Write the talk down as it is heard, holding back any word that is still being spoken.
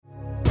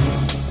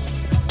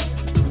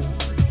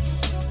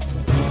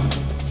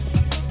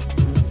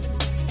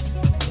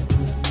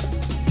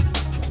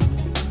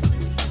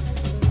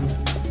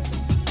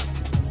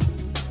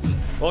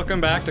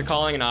Welcome back to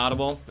Calling an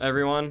Audible,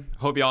 everyone.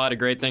 Hope you all had a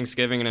great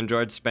Thanksgiving and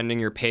enjoyed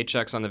spending your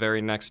paychecks on the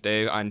very next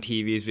day on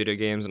TVs, video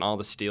games, and all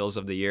the steals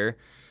of the year.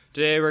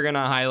 Today we're going to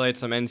highlight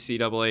some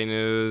NCAA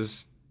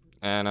news,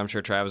 and I'm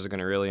sure Travis is going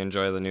to really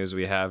enjoy the news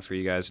we have for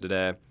you guys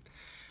today.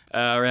 We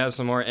have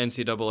some more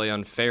NCAA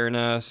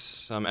unfairness,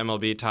 some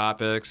MLB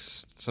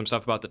topics, some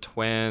stuff about the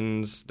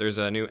Twins. There's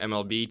a new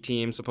MLB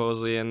team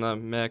supposedly in the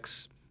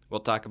mix. We'll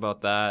talk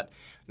about that.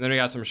 And then we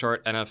got some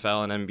short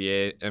NFL and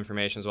NBA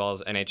information as well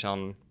as NHL.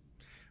 And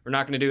we're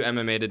not going to do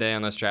MMA today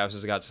unless Travis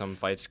has got some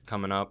fights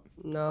coming up.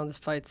 No, this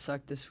fight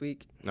sucked this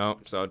week. No,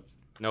 so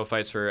no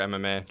fights for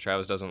MMA.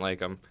 Travis doesn't like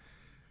them.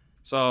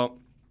 So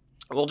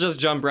we'll just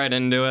jump right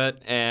into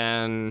it.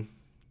 And,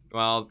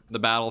 well, the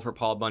battle for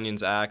Paul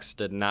Bunyan's axe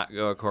did not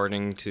go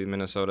according to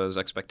Minnesota's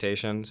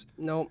expectations.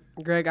 No,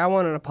 Greg, I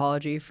want an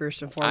apology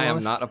first and foremost. I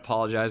am not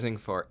apologizing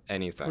for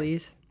anything.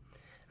 Please.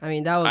 I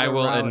mean, that was I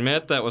will rout.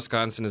 admit that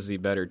Wisconsin is the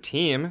better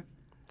team.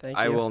 Thank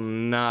you. I will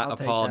not I'll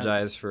take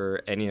apologize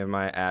for any of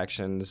my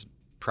actions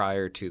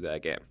prior to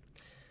that game.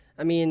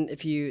 I mean,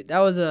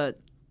 those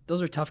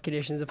are tough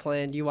conditions to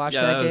play in. Do you watch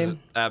Yeah, that was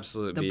game?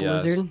 absolute The BS.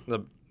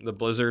 Blizzard? The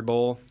Blizzard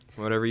Bowl,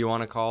 whatever you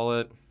want to call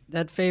it.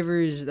 That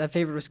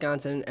favored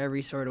Wisconsin in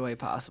every sort of way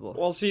possible.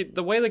 Well, see,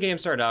 the way the game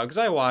started out, because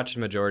I watched the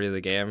majority of the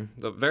game,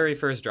 the very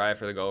first drive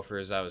for the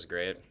Gophers, that was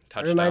great.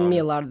 Touchdown. It reminded me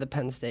a lot of the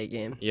Penn State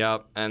game.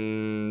 Yep,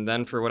 and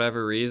then for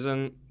whatever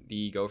reason,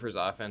 the Gophers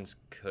offense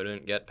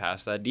couldn't get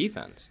past that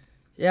defense.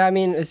 Yeah, I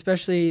mean,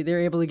 especially they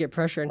were able to get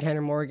pressure on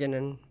Tanner Morgan,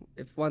 and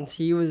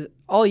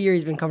all year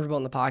he's been comfortable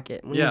in the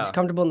pocket. When he's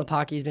comfortable in the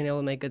pocket, he's been able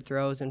to make good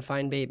throws and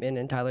find Bateman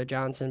and Tyler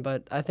Johnson.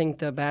 But I think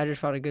the Badgers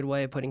found a good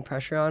way of putting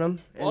pressure on him.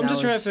 Well, I'm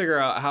just trying to figure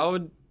out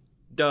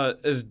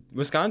is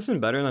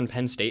Wisconsin better than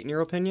Penn State in your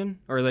opinion,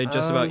 or are they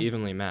just about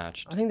evenly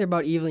matched? I think they're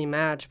about evenly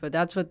matched, but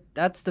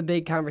that's the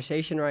big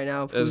conversation right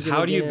now. Is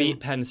how do you beat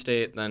Penn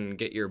State then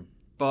get your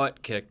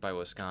butt kicked by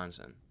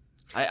Wisconsin?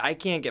 I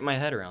can't get my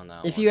head around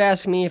that. If you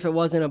ask me, if it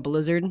wasn't a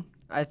blizzard,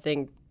 I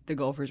think the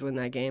Gophers win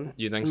that game.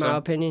 You think so? In my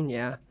opinion,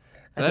 yeah.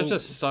 That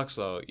just sucks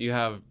though. You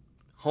have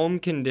home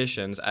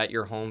conditions at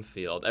your home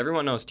field.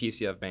 Everyone knows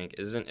TCF Bank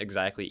isn't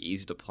exactly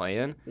easy to play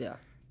in. Yeah.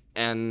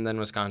 And then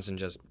Wisconsin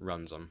just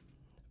runs them.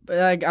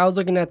 But I was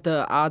looking at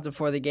the odds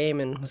before the game,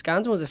 and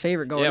Wisconsin was a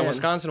favorite going in. Yeah,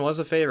 Wisconsin was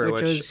a favorite,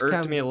 which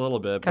irked me a little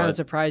bit. Kind of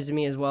surprised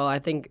me as well. I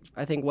think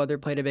weather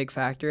played a big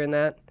factor in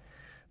that.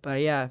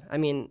 But yeah, I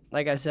mean,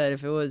 like I said,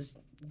 if it was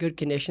good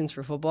conditions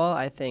for football,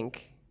 I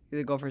think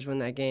the Gophers win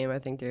that game. I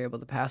think they're able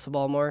to pass the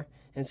ball more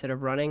instead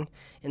of running.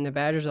 And the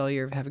Badgers all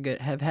year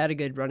have had a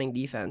good running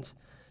defense.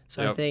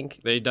 So I think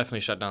they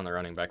definitely shut down the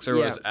running backs. There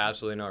was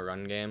absolutely no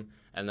run game.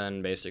 And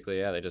then basically,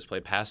 they just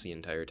played pass the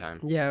entire time.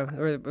 Yeah,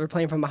 we're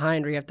playing from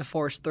behind where you have to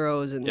force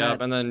throws. And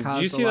and then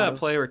did you see that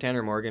play where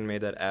Tanner Morgan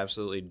made that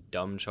absolutely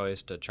dumb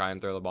choice to try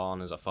and throw the ball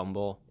in as a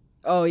fumble?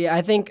 Oh, yeah,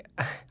 I think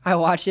I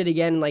watched it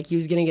again. Like, he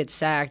was going to get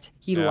sacked.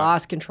 He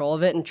lost control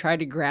of it and tried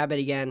to grab it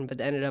again,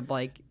 but ended up,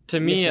 to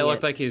me, it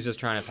looked like he was just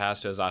trying to pass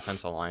to his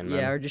offensive lineman.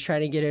 Yeah, or just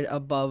trying to get it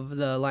above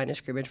the line of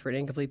scrimmage for an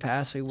incomplete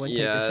pass so he wouldn't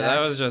take the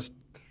sack.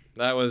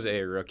 That was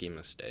a rookie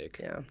mistake.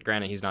 Yeah.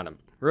 Granted, he's not a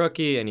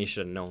rookie, and he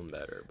should have known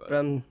better. But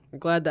I'm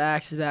glad the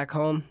Axe is back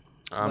home.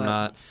 I'm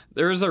not.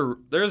 There's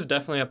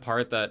definitely a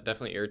part that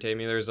definitely irritated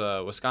me. There's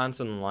a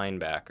Wisconsin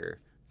linebacker.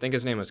 I think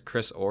his name was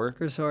Chris Orr.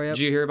 Chris Orr, yep.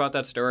 Did you hear about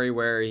that story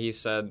where he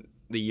said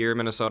the year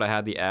Minnesota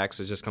had the Axe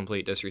is just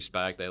complete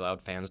disrespect? They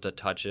allowed fans to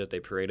touch it. They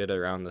paraded it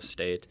around the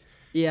state.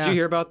 Yeah. Did you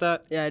hear about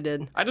that? Yeah, I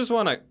did. I just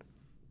want to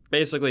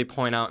basically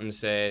point out and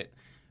say,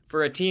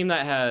 for a team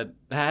that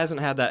hasn't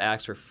had that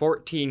Axe for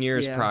 14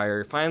 years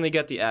prior, finally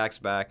get the Axe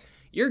back,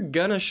 you're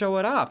gonna show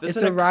it off. It's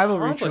a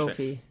rivalry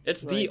trophy.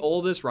 It's the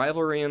oldest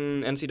rivalry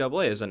in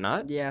NCAA, is it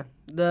not? Yeah.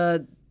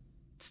 The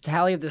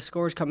tally of the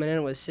scores coming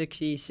in was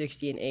 60,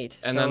 60, and 8.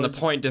 And then the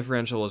point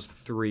differential was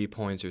 3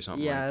 points or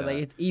something like that. Yeah,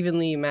 it's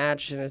evenly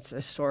matched, and it's a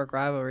historic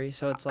rivalry.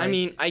 So it's like... I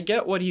mean, I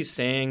get what he's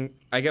saying.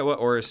 I get what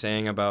Orr is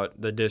saying about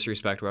the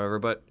disrespect or whatever,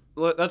 but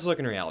let's look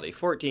in reality.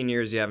 14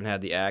 years you haven't had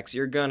the Axe.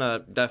 You're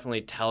gonna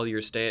definitely tell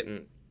your state,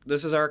 and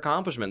this is our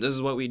accomplishment. This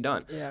is what we've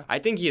done. Yeah. I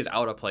think he is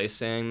out of place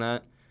saying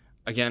that.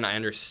 Again, I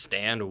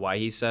understand why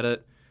he said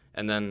it,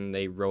 and then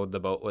they rode the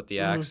boat with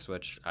the Axe,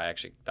 which I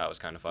actually thought was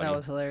kind of funny. That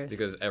was hilarious.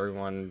 Because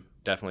everyone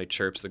definitely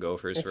chirps the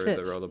Gophers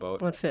the row the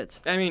boat. Well, it fits.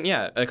 I mean,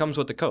 yeah, it comes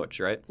with the coach,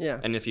 right? Yeah.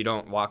 And if you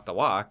don't walk the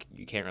walk,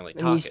 you can't really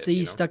talk and it.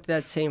 He's stuck to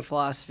that same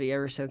philosophy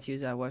ever since he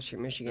was at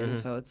Western Michigan,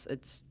 so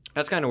it's...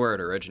 That's kind of where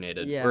it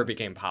originated, Yeah. where it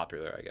became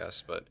popular, I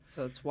guess. But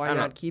So it's why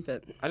not keep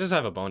it? I just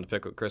have a bone to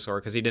pick with Chris Orr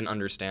because he didn't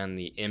understand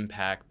the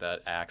impact that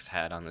Axe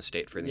had on the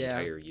state for the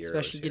entire year.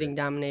 Especially getting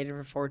dominated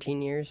for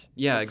 14 years.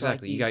 Yeah,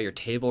 exactly. You got your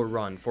table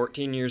run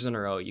 14 years in a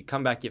row. You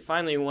come back, you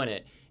finally win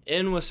it.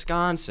 In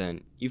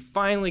Wisconsin, you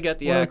finally get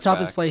the Axe the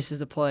toughest back. places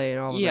to play in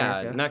all of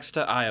America. Yeah, next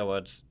to Iowa,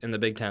 it's in the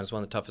Big Ten. It's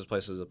one of the toughest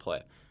places to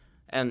play.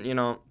 And,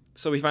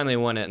 so we finally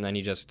won it, and then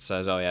he just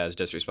says, oh, yeah, it's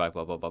disrespect,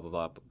 blah, blah, blah, blah,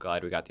 blah.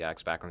 Glad we got the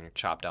Axe back. We're going to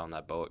chop down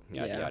that boat,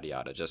 yada, yada,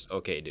 yada. Just,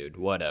 okay, dude,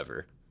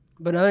 whatever.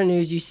 But in other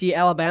news, you see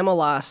Alabama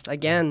lost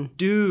again.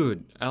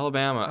 Dude,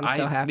 Alabama. I'm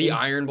so happy. The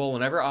Iron Bowl,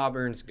 whenever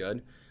Auburn's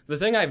good. The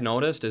thing I've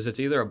noticed is it's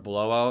either a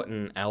blowout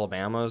in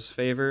Alabama's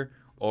favor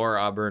or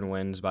Auburn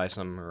wins by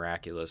some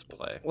miraculous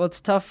play. Well,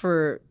 it's tough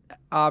for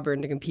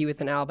Auburn to compete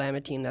with an Alabama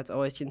team that's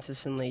always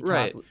consistently top,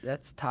 Right.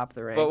 that's top of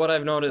the rank. But what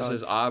I've noticed So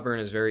is it's- Auburn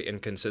is very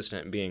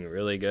inconsistent in being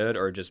really good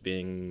or just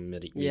being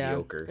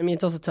mediocre. I mean,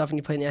 it's also tough when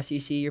you play in the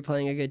SEC. You're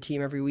playing a good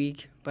team every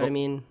week. But, I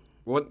mean,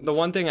 The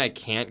one thing I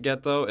can't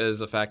get, though, is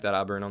the fact that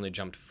Auburn only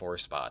jumped 4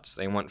 spots.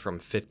 They went from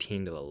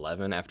 15 to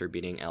 11 after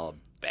beating Alabama.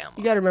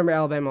 you got to remember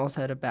Alabama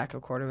also had a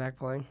backup quarterback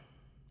playing.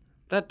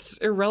 That's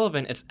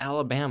irrelevant. It's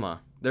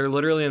Alabama. They're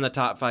literally in the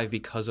top 5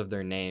 because of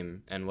their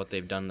name and what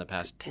they've done in the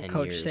past 10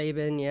 Coach years.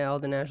 Saban, all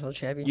the national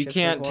championships. You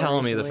can't they've won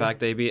tell me the recently. fact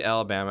they beat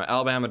Alabama.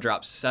 Alabama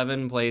dropped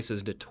 7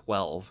 places to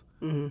 12,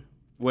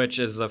 which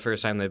is the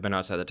first time they've been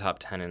outside the top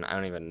 10 in I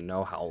don't even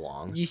know how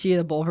long. Did you see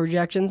the bowl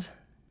projections?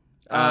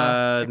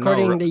 No,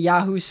 According to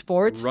Yahoo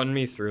Sports, Run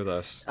me through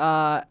this.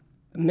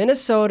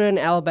 Minnesota and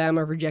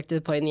Alabama are projected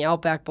to play in the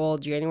Outback Bowl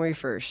January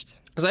 1st.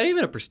 Is that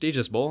even a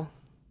prestigious bowl?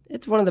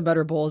 It's one of the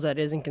better bowls that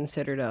isn't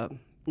considered a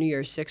New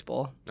Year's Six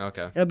bowl.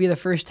 Okay. It'll be the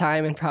first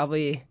time in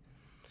probably,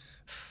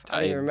 I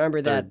don't even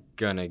remember They're that,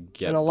 gonna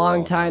get in a long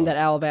blown time out. that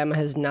Alabama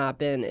has not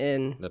been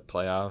in, The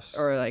playoffs.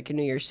 or like a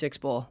New Year's Six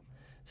bowl.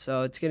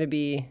 So it's going to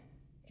be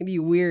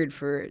weird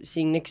for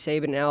seeing Nick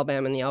Saban and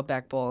Alabama in the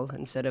Outback Bowl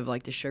instead of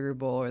like the Sugar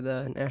Bowl or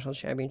the National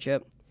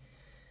Championship.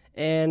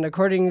 And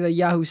according to the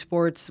Yahoo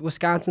Sports,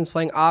 Wisconsin's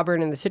playing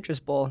Auburn in the Citrus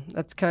Bowl.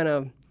 It's kind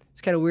of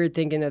weird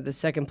thinking that the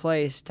second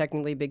place,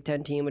 technically Big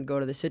Ten team, would go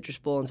to the Citrus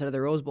Bowl instead of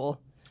the Rose Bowl.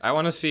 I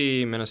want to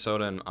see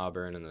Minnesota and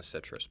Auburn in the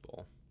Citrus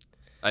Bowl.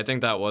 I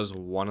think that was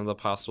one of the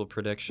possible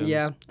predictions.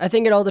 Yeah, I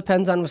think it all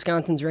depends on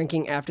Wisconsin's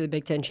ranking after the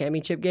Big Ten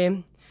championship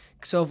game.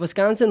 So if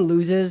Wisconsin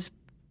loses,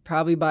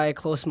 probably by a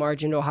close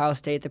margin to Ohio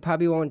State, they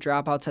probably won't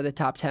drop outside the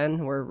top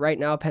 10, where right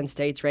now Penn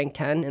State's ranked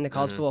 10 in the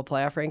college football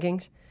playoff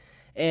rankings.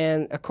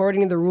 And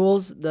according to the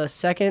rules, the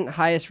second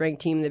highest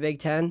ranked team in the Big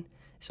Ten,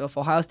 so if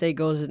Ohio State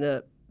goes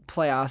into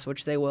playoffs,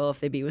 which they will if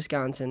they beat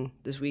Wisconsin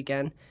this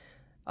weekend,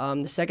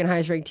 the second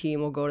highest ranked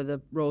team will go to the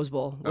Rose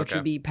Bowl, which Okay.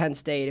 would be Penn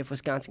State if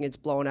Wisconsin gets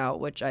blown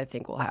out, which I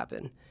think will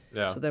happen.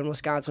 Yeah. So then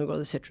Wisconsin will go to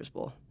the Citrus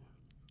Bowl.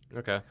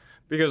 Okay.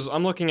 Because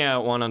I'm looking at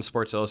one on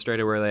Sports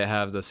Illustrated where they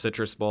have the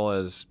Citrus Bowl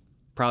as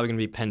probably going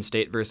to be Penn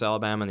State versus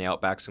Alabama, and the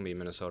Outback's going to be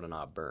Minnesota and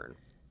Auburn.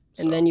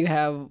 And then you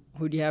have,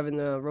 who do you have in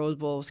the Rose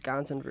Bowl,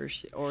 Wisconsin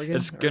versus Oregon?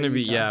 It's or going to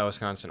be, Utah?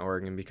 Wisconsin,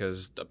 Oregon,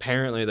 because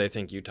apparently they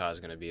think Utah is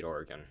going to beat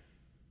Oregon.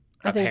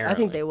 I think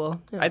Apparently. they will.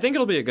 Yeah. I think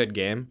it'll be a good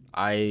game.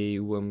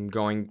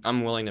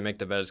 I'm willing to make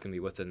the bet it's going to be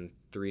within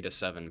 3 to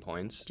 7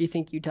 points. Do you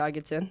think Utah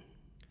gets in?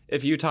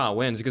 If Utah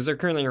wins, because they're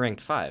currently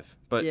ranked 5.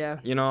 But, Yeah.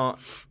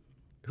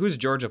 who's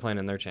Georgia playing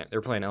in their chance?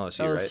 They're playing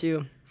LSU, right?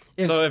 LSU.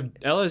 If- So if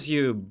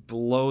LSU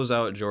blows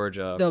out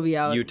Georgia, They'll be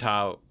out.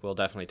 Utah will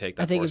definitely take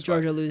that I think 4 if spot.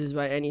 Georgia loses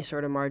by any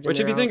sort of margin, Which,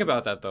 if they're you think out.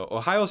 about that, though,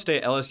 Ohio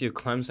State, LSU,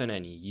 Clemson,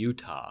 and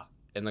Utah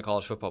in the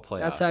college football playoffs.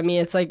 That's what I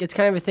mean. It's like it's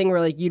kind of a thing where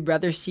like you'd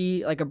rather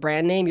see like a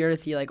brand name, you'd rather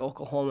see like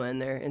Oklahoma in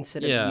there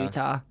instead of Yeah.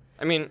 Utah.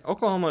 I mean,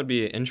 Oklahoma would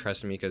be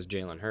interesting because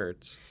Jalen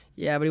Hurts.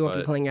 Yeah, but he won't be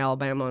But- playing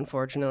Alabama,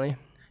 unfortunately.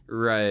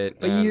 Right.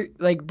 But and- you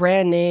like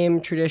brand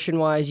name, tradition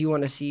wise, you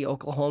want to see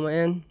Oklahoma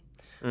in.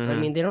 But, I Mhm.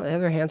 mean, they have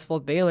their hands full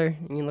with Baylor.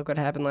 I mean, look what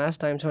happened last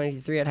time,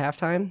 23 at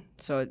halftime.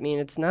 So I mean,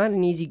 it's not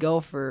an easy go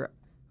for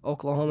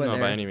Oklahoma no,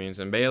 there. by any means.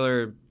 And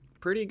Baylor,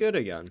 pretty good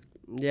again.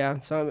 Yeah.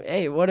 So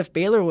hey, what if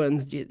Baylor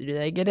wins? Do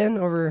they get in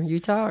over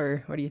Utah,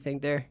 or what do you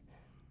think there?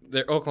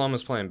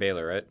 Oklahoma's playing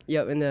Baylor, right?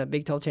 Yep, in the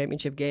Big 12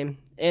 championship game.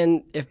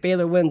 And if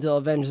Baylor wins, they'll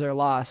avenge their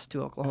loss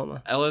to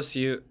Oklahoma.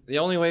 LSU, the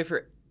only way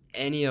for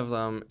any of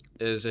them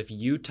is if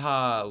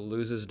Utah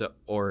loses to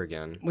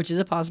Oregon, Which is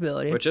a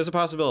possibility. which is a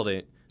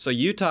possibility. So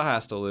Utah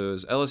has to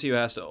lose, LSU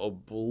has to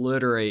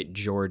obliterate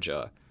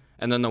Georgia,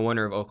 and then the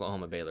winner of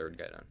Oklahoma Baylor would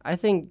get in. I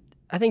think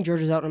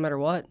Georgia's out no matter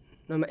what.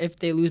 If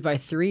they lose by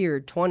 3 or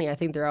 20, I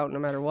think they're out no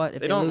matter what.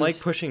 If They don't lose. like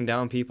pushing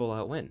down people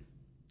that win.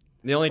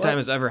 The only time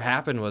it's ever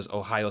happened was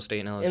Ohio State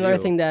and LSU. Another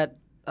thing that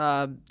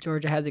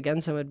Georgia has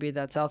against them would be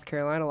that South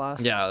Carolina loss.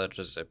 Yeah, that's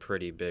just a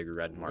pretty big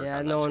red mark Yeah,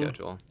 on no that one-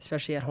 schedule.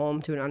 Especially at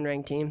home to an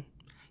unranked team.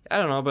 I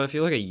don't know, but if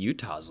you look at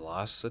Utah's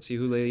loss, let's see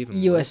who they even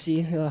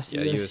USC. They lost to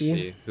Yeah, USC.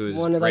 USC, who's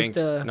One of, like, ranked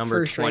the number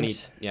first 20.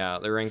 ranks- Yeah,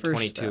 they're ranked first,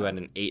 22 at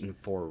an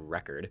 8-4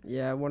 record.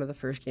 Yeah, one of the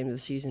first games of the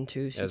season,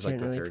 too, so Yeah, it's you like can't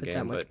the really third put that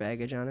game, much but-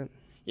 baggage on it.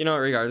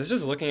 Regardless,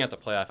 just looking at the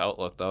playoff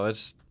outlook though,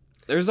 there's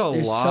a There's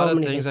lot so of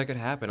many things that could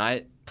happen.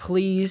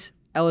 Please,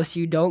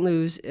 LSU, don't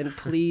lose, and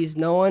please,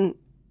 no one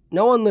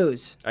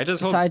lose. I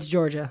just hope. Besides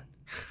Georgia,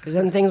 because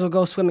then things will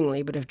go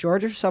swimmingly. But if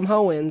Georgia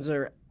somehow wins,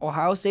 or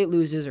Ohio State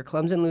loses, or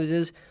Clemson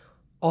loses,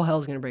 all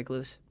hell's gonna break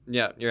loose.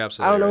 Yeah, you're I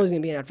absolutely don't know right. who's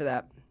gonna be in after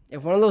that.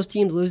 If one of those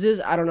teams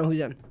loses, I don't know who's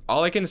in.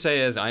 All I can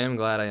say is I am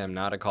glad I am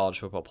not a college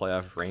football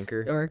playoff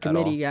ranker Or a at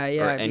committee all, guy,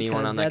 yeah. or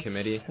anyone because on that that's-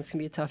 committee. That's gonna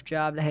be a tough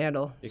job to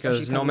handle. Because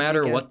especially no come this matter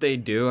weekend. what they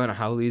do and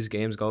how these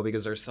games go,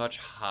 because they're such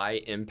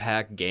high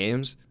impact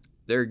games,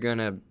 they're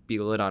gonna be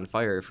lit on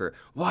fire for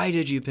why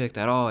did you pick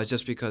that? Oh, it's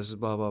just because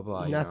blah blah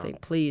blah. Nothing.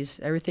 Please,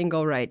 everything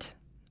go right.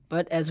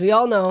 But as we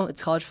all know,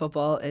 it's college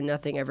football and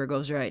nothing ever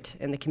goes right.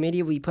 And the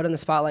committee will be put in the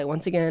spotlight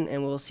once again,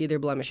 and we'll see their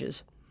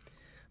blemishes.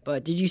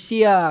 But did you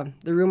see the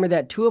rumor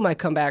that Tua might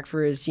come back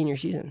for his senior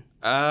season?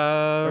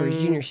 Or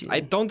his junior season? I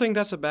don't think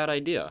that's a bad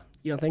idea.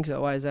 You don't think so?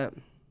 Why is that?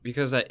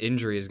 Because that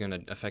injury is going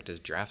to affect his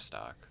draft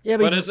stock. Yeah,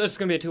 but it's going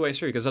to be a two-way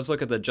street because let's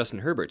look at the Justin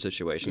Herbert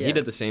situation. Yeah. He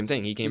did the same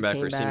thing. He came back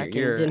for his senior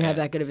year. Didn't have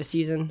that good of a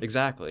season.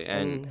 Exactly.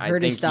 And I hurt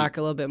think his stock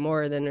a little bit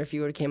more than if he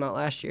would have came out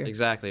last year.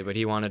 Exactly, but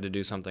he wanted to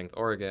do something with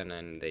Oregon,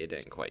 and they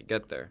didn't quite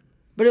get there.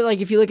 But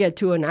if you look at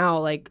Tua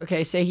now,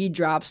 okay, say he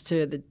drops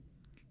to the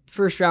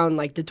first round,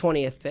 the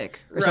 20th pick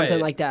or something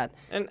like that.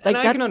 And I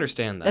can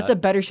understand that. That's a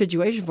better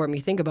situation for him.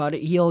 You think about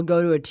it. He'll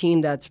go to a team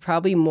that's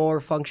probably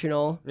more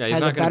functional, has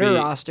a better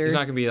roster. He's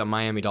not going to be a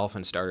Miami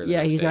Dolphins starter.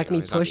 Yeah, he's not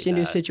going to be pushed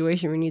into a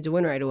situation where he needs to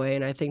win right away,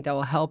 and I think that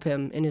will help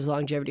him in his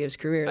longevity of his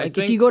career.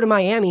 If you go to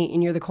Miami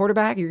and you're the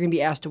quarterback, you're going to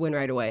be asked to win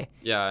right away.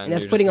 Yeah, and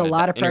that's putting a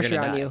lot of pressure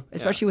on you,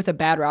 especially with a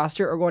bad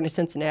roster, or going to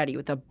Cincinnati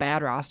with a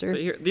bad roster.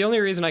 But the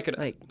only reason I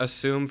could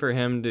assume for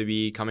him to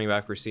be coming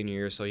back for senior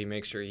year is so he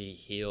makes sure he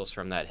heals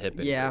from that hip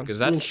injury. Yeah, because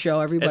that's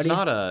show everybody. It's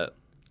not a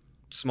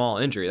small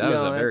injury. That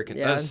was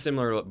that was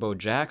similar to what Bo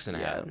Jackson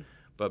had.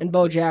 But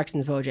Bo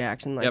Jackson's Bo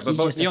Jackson. But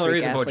the only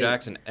reason Bo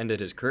Jackson ended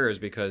his career is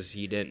because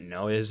he didn't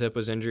know his hip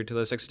was injured to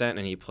this extent,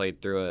 and he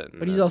played through it.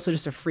 But he's also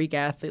just a freak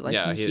athlete.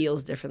 He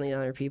heals differently than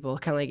other people.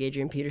 Kind of like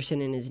Adrian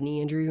Peterson in his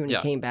knee injury when he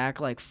came back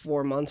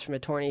 4 months from a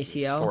torn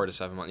ACL. 4 to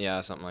 7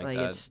 months, something like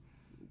that.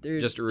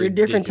 They're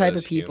different type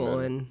of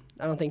people, and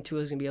I don't think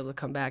Tua's gonna be able to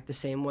come back the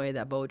same way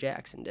that Bo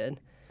Jackson did.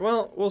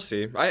 Well, we'll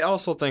see. I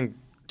also think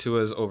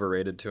Tua's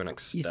overrated to an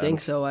extent. You think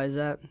so? Why is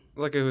that?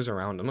 Look at who's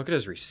around him. Look at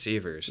his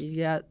receivers. He's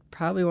got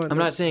probably one of I'm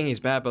not saying he's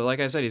bad, but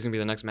like I said, he's going to be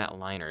the next Matt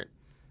Leinart.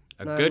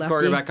 A good lefty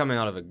quarterback coming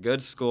out of a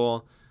good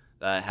school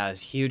that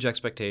has huge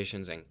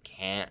expectations and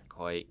can't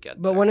quite get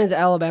there. But when has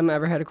Alabama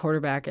ever had a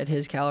quarterback at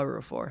his caliber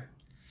before?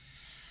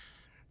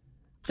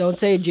 Don't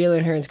say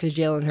Jalen Hurts, because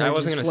Jalen Hurts I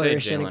wasn't going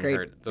to say Jalen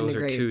Hurts. Those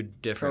are two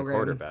different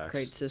quarterbacks.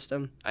 Great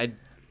system.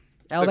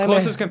 The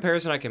closest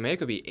comparison I can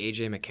make would be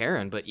A.J.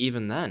 McCarron, but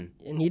even then,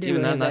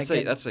 that's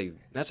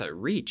a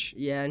reach.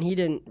 Yeah, and he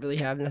didn't really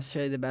have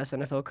necessarily the best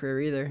NFL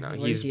career either. No,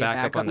 he's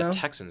back up on the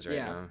Texans right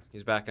now.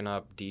 He's backing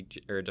up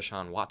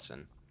Deshaun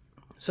Watson.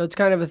 So it's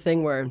kind of a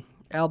thing where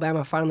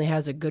Alabama finally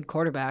has a good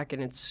quarterback,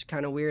 and it's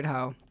kind of weird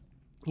how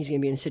he's going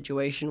to be in a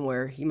situation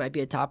where he might be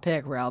a top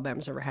pick where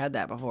Alabama's never had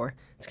that before.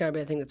 It's kind of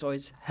been a thing that's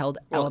always held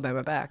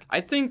Alabama back. I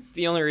think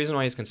the only reason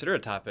why he's considered a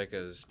top pick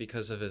is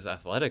because of his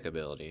athletic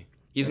ability.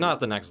 He's not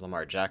the next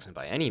Lamar Jackson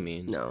by any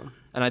means. No.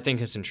 And I think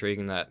it's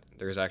intriguing that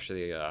there's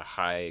actually a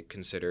high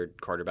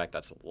considered quarterback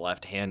that's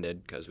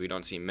left-handed because we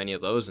don't see many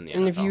of those in the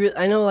NFL. And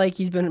I know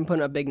he's been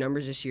putting up big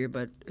numbers this year,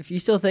 but if you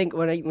still think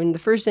when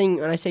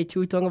I say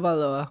Tua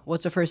Tagovailoa,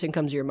 what's the first thing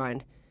comes to your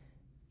mind?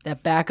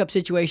 That backup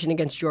situation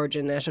against Georgia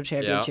in the national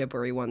championship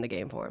where he won the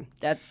game for him.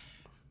 That's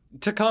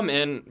to come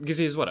in because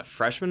he's a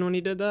freshman when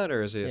he did that,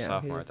 or is he a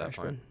sophomore at that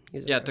point?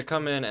 To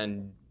come in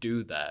and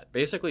do that,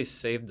 basically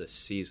save the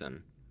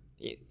season.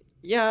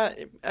 Yeah,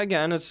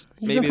 again, he's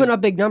been putting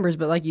up big numbers,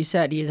 but like you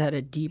said, he's had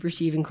a deep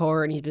receiving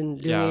core, and he's been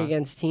doing it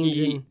against teams.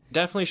 He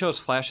definitely shows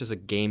flashes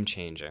of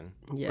game-changing,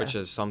 which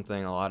is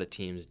something a lot of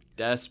teams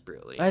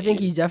desperately need. I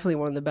think he's definitely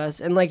one of the best.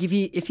 And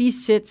if he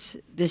sits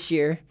this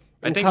year,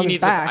 I think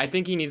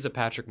he needs a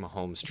Patrick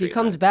Mahomes treatment. If he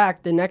comes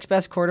back, the next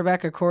best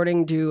quarterback,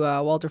 according to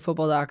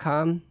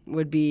WalterFootball.com,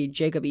 would be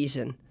Jacob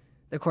Eason,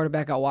 the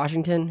quarterback at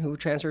Washington who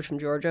transferred from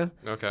Georgia.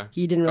 Okay.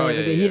 He didn't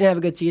he didn't have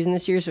a good season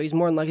this year, so he's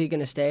more than likely going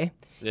to stay.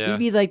 Yeah. He'd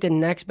be the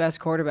next best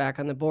quarterback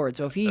on the board.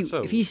 So if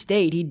he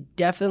stayed, he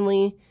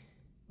definitely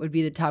would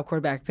be the top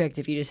quarterback picked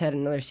if he just had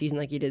another season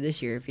like he did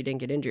this year if he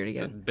didn't get injured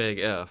again. It's a big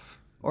if.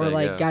 Or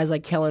guys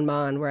like Kellen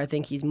Mond, where I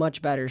think he's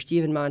much better.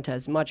 Steven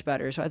Montez, much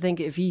better. So I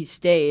think if he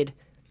stayed,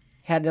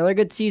 had another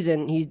good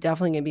season, he's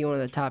definitely going to be one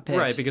of the top picks.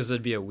 Right, because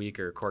it'd be a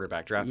weaker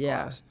quarterback draft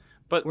class.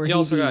 But you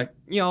also got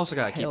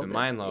to keep in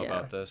mind, though,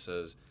 about this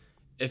is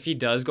if he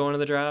does go into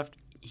the draft,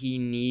 he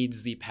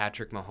needs the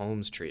Patrick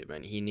Mahomes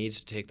treatment. He needs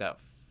to take that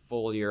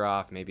full year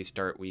off, maybe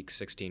start week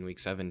 16, week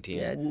 17.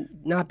 Yeah,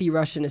 not be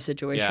rushed in a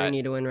situation where you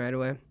need to win right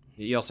away.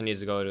 He also needs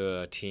to go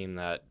to a team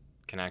that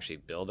can actually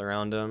build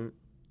around him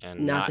and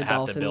not have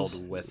Dolphins. To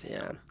build with him.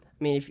 Yeah.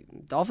 I mean, if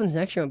Dolphins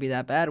next year won't be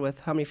that bad with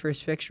how many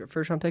first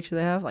round picks do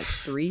they have?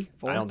 3,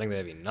 4? I don't think they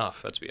have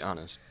enough, let's be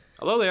honest.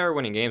 Although they are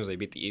winning games, they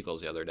beat the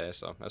Eagles the other day,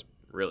 so that's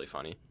really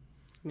funny.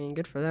 I mean,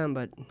 good for them,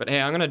 but hey,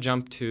 I'm going to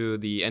jump to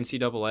the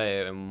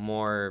NCAA and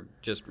more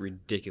just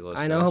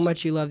ridiculousness. I know how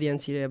much you love the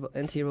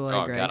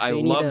NCAA, Greg. God, I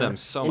love them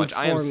so much.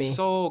 I am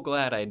so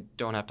glad I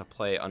don't have to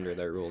play under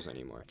their rules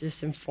anymore.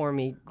 Just inform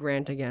me.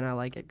 Grant again. I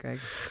like it,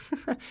 Greg.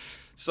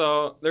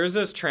 So there's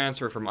this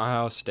transfer from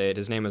Ohio State.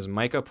 His name is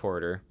Micah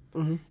Porter,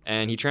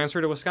 and he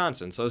transferred to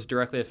Wisconsin, so this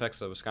directly affects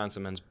the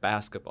Wisconsin men's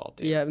basketball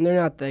team. Yeah, and they're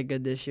not that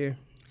good this year.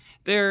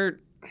 They're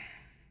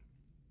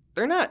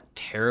not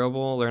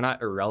terrible. They're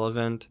not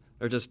irrelevant.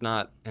 They're just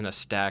not in a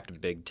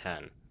stacked Big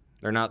Ten.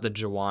 They're not the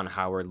Juwan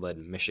Howard-led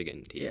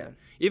Michigan team. Yeah.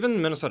 Even the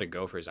Minnesota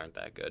Gophers aren't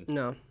that good.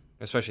 No.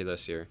 Especially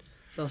this year.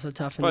 It's also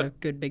tough in But- the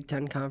good Big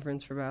Ten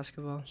conference for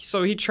basketball.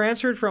 So he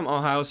transferred from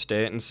Ohio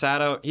State and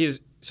sat out.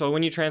 So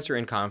when you transfer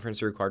in conference,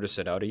 you're required to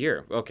sit out a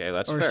year. Okay,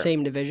 that's Or fair.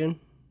 same division.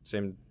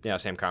 Same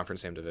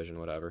conference, same division,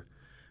 whatever.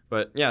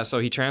 But yeah, so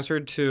he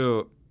transferred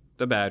to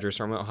the Badgers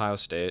from Ohio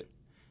State,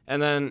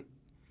 and then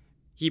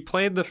he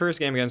played the first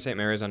game against St.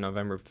 Mary's on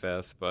November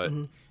 5th, but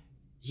Mhm.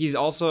 he's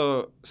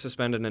also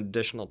suspended an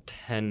additional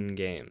 10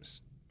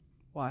 games.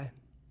 Why?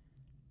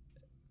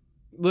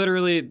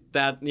 Literally,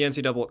 that the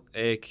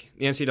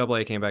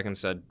NCAA came back and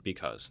said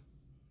because.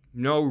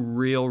 No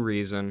real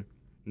reason,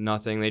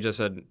 nothing. They just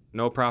said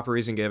no proper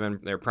reason given.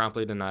 They're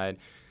promptly denied.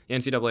 The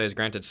NCAA has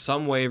granted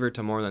some waiver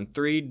to more than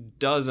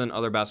 36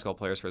 other basketball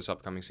players for this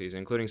upcoming season,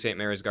 including St.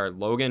 Mary's guard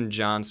Logan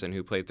Johnson,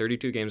 who played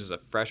 32 games as a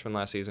freshman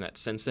last season at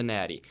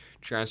Cincinnati.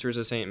 Transfers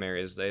to St.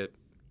 Mary's.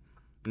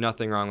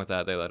 Nothing wrong with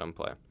that. They let him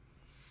play.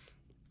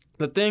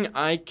 The thing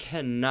I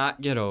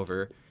cannot get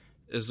over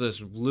is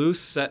this loose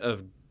set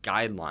of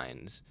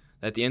guidelines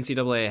that the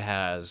NCAA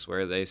has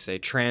where they say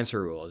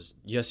transfer rules.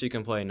 Yes, you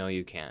can play. No,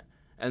 you can't.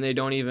 And they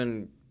don't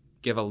even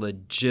give a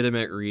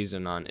legitimate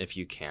reason on if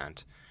you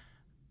can't.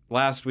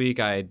 Last week,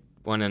 I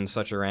went in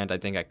such a rant. I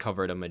think I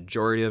covered a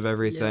majority of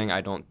everything. Yeah.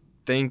 I don't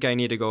think I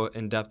need to go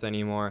in depth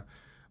anymore.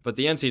 But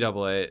the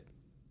NCAA,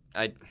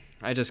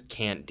 I just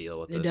can't deal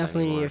with They this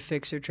definitely anymore. need to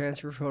fix their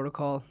transfer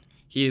protocol.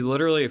 He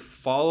literally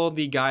followed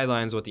the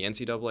guidelines, what the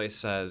NCAA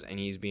says, and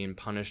he's being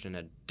punished an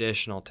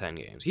additional 10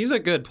 games. He's a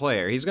good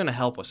player. He's going to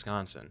help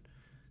Wisconsin.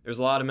 There's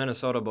a lot of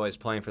Minnesota boys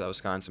playing for that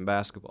Wisconsin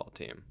basketball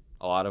team.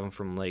 A lot of them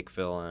from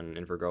Lakeville and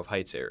Inver Grove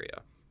Heights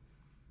area.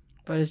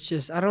 But it's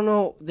just, I don't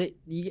know.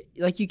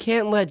 You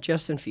can't let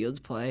Justin Fields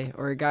play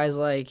or guys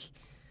like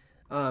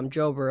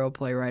Joe Burrow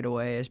play right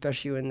away,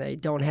 especially when they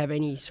don't have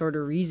any sort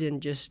of reason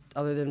just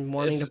other than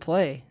wanting to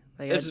play.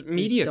 Like, It's I just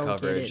media don't get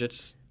coverage. it.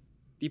 It's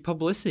the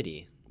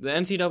publicity. The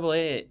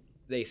NCAA,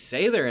 they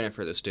say they're in it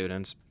for the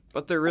students,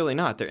 but they're really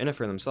not. They're in it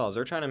for themselves.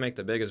 They're trying to make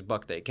the biggest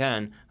buck they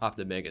can off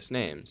the biggest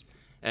names.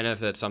 And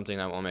if it's something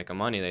that won't make them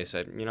money, they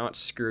said, you know what,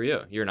 screw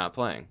you. You're not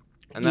playing.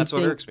 And Do you that's what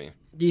think- irks me.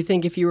 Do you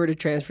think if you were to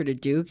transfer to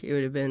Duke, it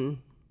would have been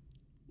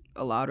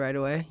allowed right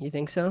away? You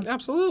think so?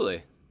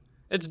 Absolutely.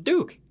 It's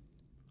Duke.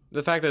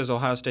 The fact is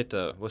Ohio State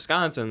to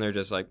Wisconsin, they're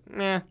just like,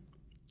 nah,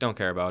 don't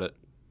care about it.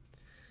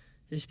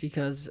 Just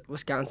because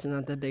Wisconsin's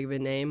not that big of a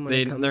name when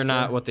it comes They're to,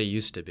 not what they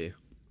used to be.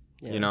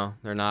 yeah. You know,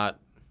 they're not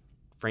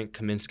Frank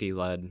Kaminsky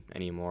led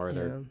anymore. Yeah.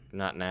 They're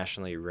not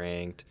nationally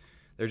ranked.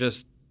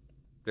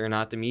 They're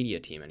not the media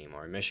team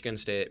anymore. Michigan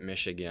State,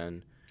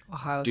 Michigan,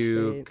 Ohio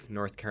Duke, State.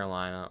 North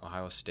Carolina,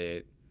 Ohio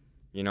State.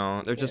 You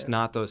know, they're just Yeah.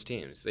 not those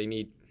teams. They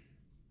need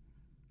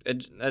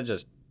it. That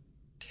just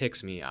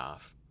ticks me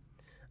off.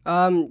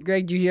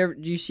 Greg, do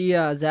you see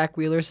Zach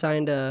Wheeler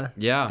signed a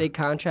Yeah, big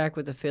contract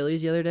with the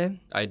Phillies the other day?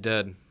 I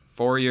did.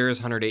 4 years,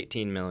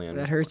 $118 million.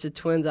 That hurts the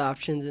Twins'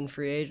 options in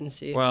free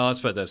agency. Well, let's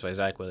put it this way: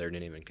 Zach Wheeler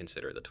didn't even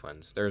consider the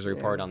Twins. There's a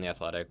report Yeah. on the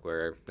Athletic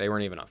where they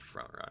weren't even a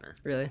front runner.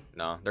 Really?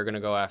 No, they're gonna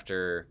go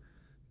after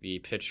the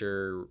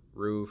pitcher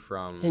Rue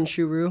from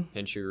Hinshu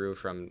Rue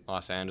from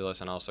Los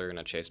Angeles, and also you're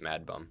gonna chase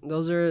Mad Bum.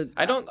 Those are.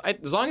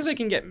 As long as I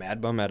can get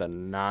Mad Bum at a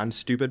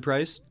non-stupid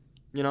price,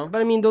 you know.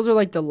 But I mean, those are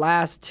like the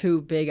last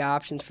two big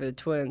options for the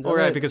Twins. Oh,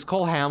 right, because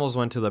Cole Hamels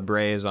went to the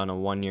Braves on a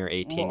 1-year,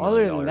 $18 million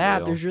other than that,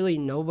 deal. there's really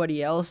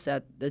nobody else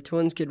that the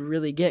Twins could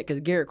really get because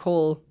Garrett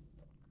Cole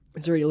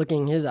is already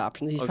looking at his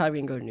options. He's probably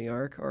gonna go to New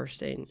York or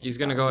stay. He's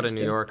gonna go to Houston.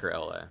 New York or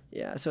LA.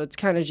 Yeah, so it's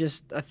kind of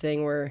just a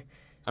thing where,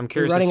 I'm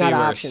curious to running see out of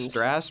where options.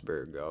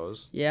 Strasburg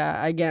goes.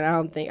 yeah, again, I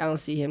don't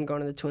see him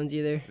going to the Twins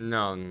either.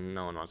 No one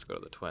wants to go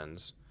to the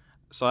Twins.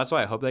 So that's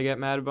why I hope they get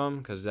Mad Bum,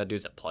 because that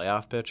dude's a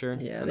playoff pitcher.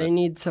 Yeah, and they the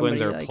need somebody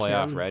Twins are like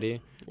playoff him.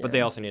 ready. Yeah. But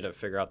they also need to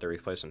figure out the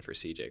replacement for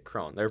C.J.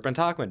 Crone. They've been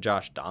talking with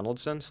Josh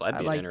Donaldson, so that'd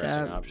I be like an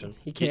interesting that. option.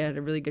 He had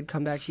a really good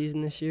comeback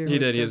season this year. He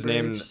with did. the He was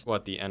named,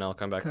 Braves. the NL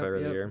Comeback Cup, Player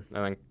of the yep. Year.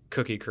 And then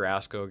Cookie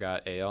Carrasco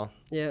got AL.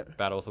 Yeah,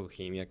 Battle with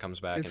leukemia, comes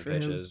back Good and for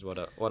him. pitches.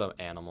 What an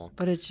animal.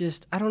 but it's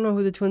just I don't know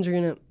who the Twins are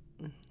gonna.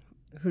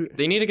 Who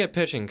They need to get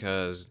pitching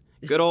because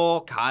good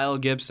old Kyle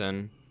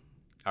Gibson,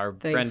 our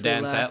friend Dan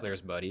Thankfully left.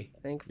 Sattler's buddy.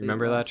 thankfully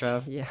Remember that,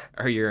 left. Trav? Yeah,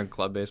 Or you're in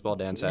club baseball,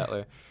 Dan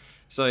Sattler.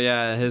 So,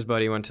 yeah, his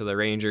buddy went to the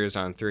Rangers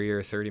on a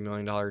 3-year, $30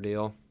 million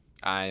deal.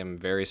 I am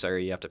very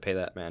sorry you have to pay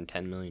that man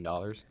 $10 million.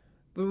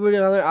 but would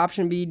another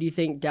option be? Do you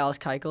think Dallas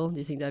Keuchel? Do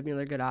you think that'd be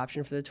another good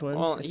option for the Twins?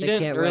 Well, if he they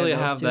didn't can't really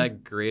land those have two?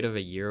 that great of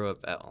a year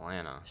with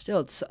Atlanta.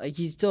 Still,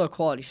 he's still a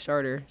quality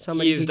starter.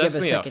 Somebody He's could give a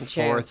definitely second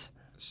chance.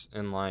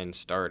 in-line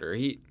starter.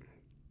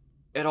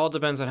 It all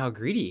depends on how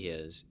greedy he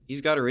is.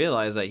 He's got to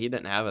realize that he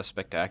didn't have a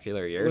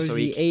spectacular year. Was so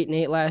he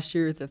 8-8 last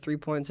year with a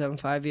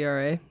 3.75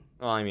 ERA?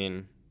 well, I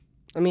mean,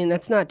 I mean,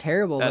 that's not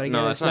terrible, but again,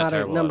 no, it's that's not not a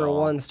terrible at number all.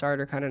 one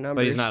starter kind of number.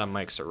 but he's not a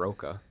Mike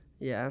Soroka.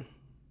 Yeah,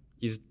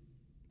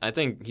 I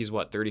think he's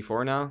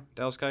 34 now,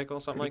 Dallas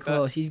Keuchel, something like that.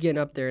 close. He's getting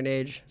up there in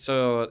age.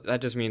 So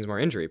that just means more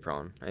injury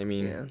prone. I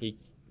mean, Yeah. he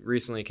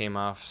recently came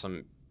off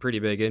some pretty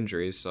big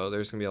injuries, so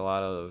there's going to be a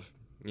lot of,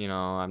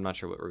 I'm not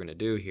sure what we're going to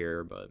do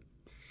here, but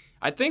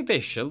I think they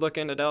should look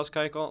into Dallas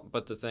Keuchel,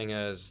 but the thing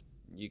is,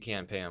 you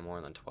can't pay him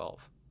more than 12.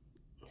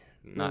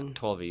 not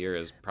 12 a year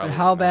is probably. But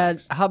how bad?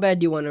 max. How bad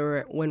do you want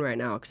to win right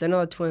now? Because I know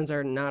the Twins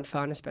are not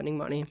fond of spending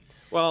money.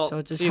 Well, So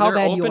it's just see, how they're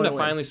bad do you open to wanna win?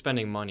 finally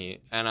spending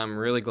money, and I'm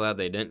really glad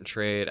they didn't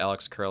trade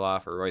Alex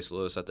Kirilloff or Royce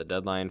Lewis at the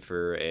deadline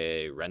for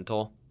a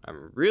rental.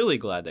 I'm really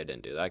glad they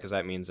didn't do that because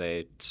that means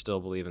they still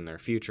believe in their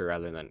future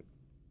rather than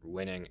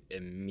winning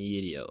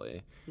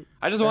immediately.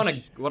 I just want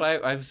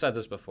to. I've said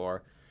this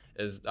before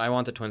is I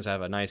want the Twins to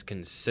have a nice,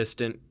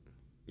 consistent,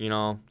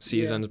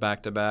 seasons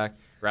back to back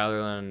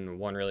rather than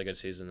one really good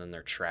season then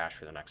they're trash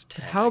for the next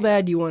 10. How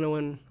bad do you want to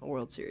win a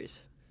World Series?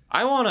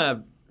 I want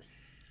to.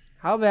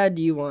 How bad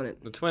do you want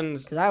it? The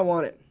Twins. Because I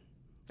want it.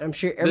 I'm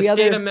sure The every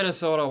state other. of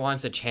Minnesota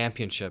wants a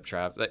championship,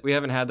 Trav. We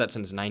haven't had that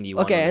since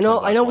 '91. Okay, I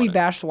know we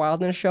bashed the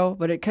Wild in the show,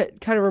 but it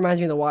kind of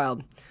reminds me of the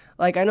Wild.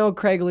 Like, I know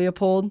Craig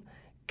Leopold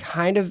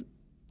kind of,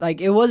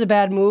 like, it was a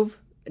bad move.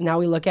 Now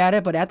we look at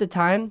it, but at the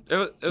time,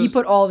 he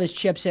put all of his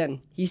chips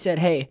in. He said,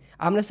 hey,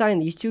 I'm going to sign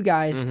these two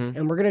guys,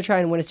 and we're going to try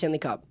and win a Stanley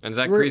Cup. And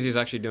Zach Parise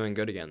actually doing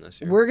good again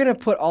this year. We're going to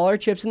put all our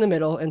chips in the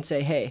middle and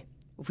say, hey,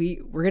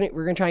 we're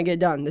gonna try and get it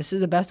done. This is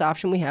the best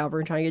option we have. We're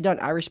going to try and get it done.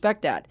 I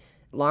respect that.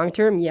 Long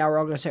term, yeah, we're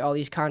all going to say, oh,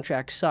 these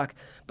contracts suck.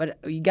 But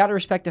you got to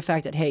respect the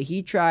fact that, hey,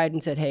 he tried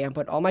and said, hey, I'm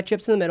putting all my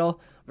chips in the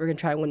middle. We're going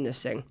to try and win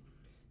this thing.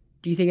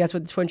 Do you think that's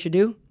what the Twins should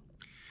do?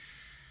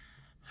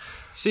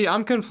 See,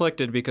 I'm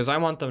conflicted because I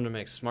want them to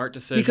make smart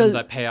decisions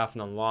that pay off in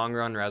the long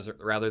run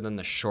rather than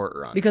the short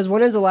run. Because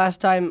when is the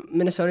last time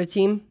Minnesota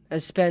team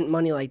has spent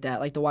money like that,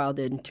 like the Wild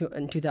did in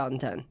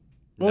 2010?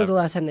 When was the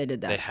last time they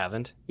did that? They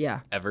haven't? Yeah.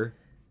 Ever?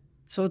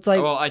 So it's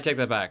like... well, I take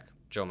that back.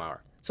 Joe Mauer.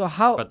 So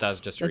how... But that's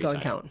just that resign.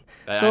 doesn't count.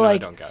 I So know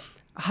like, I don't count.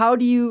 how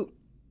do you...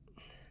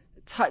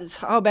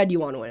 How bad do you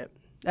want to win it?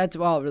 That's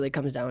all it really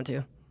comes down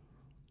to.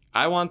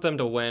 I want them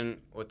to win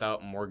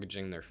without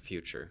mortgaging their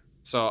future.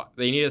 So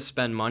they need to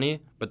spend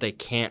money, but they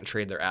can't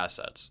trade their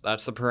assets.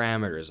 That's the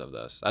parameters of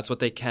this. That's what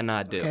they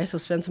cannot do. Okay, so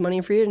spend some money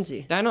in free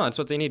agency. I know, that's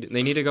what they need.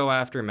 They need to go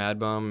after Mad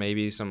Bum,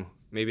 maybe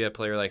a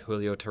player like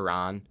Julio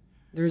Teheran.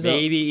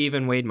 Maybe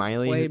even Wade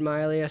Miley. Wade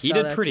Miley, I saw he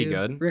did that pretty too.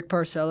 good. Rick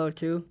Porcello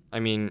too. I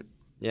mean,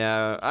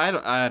 yeah, I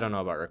don't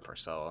know about Rick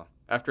Porcello.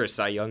 After a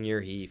Cy Young year,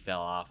 he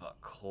fell off a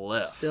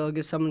cliff. Still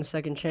give someone a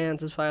second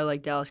chance. That's why I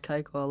like Dallas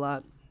Keuchel a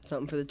lot.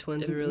 Something for the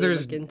Twins to really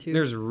look into.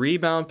 There's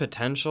rebound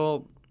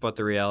potential, but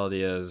the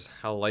reality is,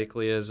 how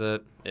likely is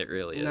it? It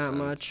really isn't. Not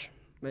much.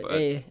 But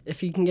hey,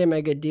 if you can get him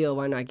a good deal,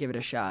 why not give it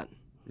a shot?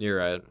 You're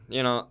right.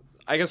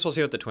 I guess we'll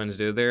see what the Twins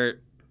do.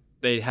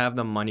 They have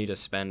the money to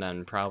spend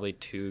on probably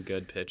two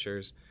good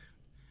pitchers.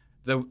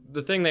 The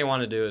thing they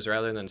want to do is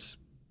rather than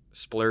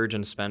splurge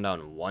and spend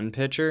on one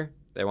pitcher,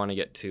 they want to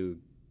get two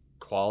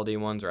quality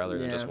ones rather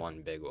than just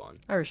one big one.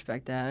 I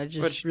respect that. I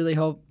just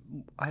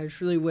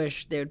really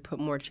wish they would put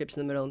more chips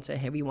in the middle and say,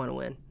 hey, we want to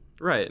win.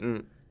 Right,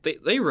 and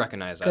they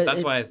recognize that.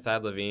 That's why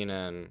Thad Levine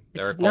and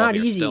Derek not Walby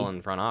are easy. still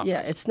in front office.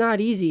 Yeah, it's not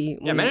easy.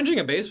 Yeah, managing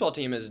a baseball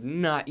team is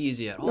not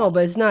easy at all. No,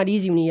 but it's not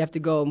easy when you have to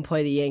go and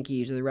play the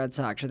Yankees or the Red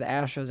Sox or the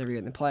Astros every year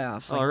in the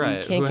playoffs. Like, all right,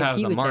 you can't who have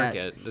compete the with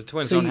market? That. The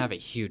Twins So don't you- have a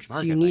huge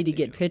market. So you need like to they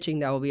get do. pitching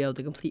that will be able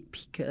to compete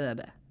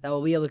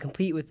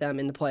with them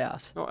in the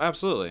playoffs. Oh,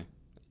 absolutely,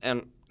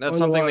 and that's On the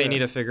something long they run. need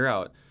to figure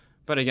out.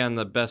 But again,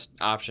 the best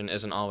option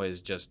isn't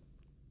always just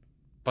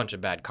a bunch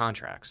of bad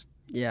contracts.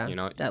 Yeah,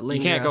 that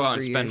you can't go out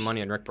and for spend years.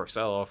 money on Rick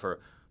Porcello for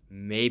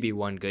maybe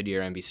one good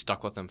year and be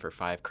stuck with him for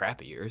 5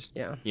 crappy years.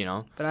 Yeah.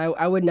 But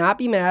I would not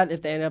be mad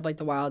if they ended up like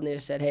the Wild and they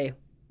just said, hey,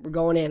 we're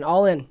going in,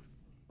 all in.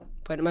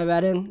 Putting my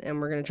bet in, and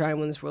we're going to try and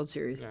win this World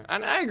Series. Yeah,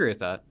 and I agree with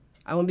that.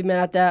 I won't be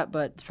mad at that,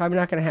 but it's probably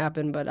not going to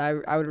happen. But I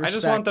would respect. I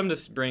just want them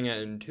to bring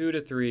in 2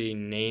 to 3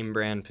 name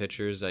brand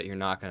pitchers that you're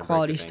not going to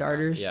Quality break the bank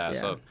starters, on. Yeah, yeah.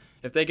 so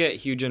if they get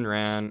Hyun-Jin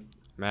Rand,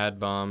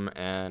 Mad Bum,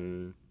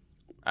 and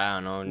I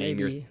don't know,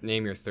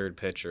 name your third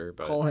pitcher,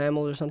 but Cole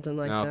Hamels or something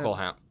like that.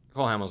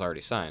 Cole Hamels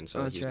already signed,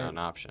 so That's he's right. not an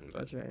option. But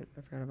That's right.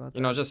 I forgot about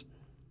that. just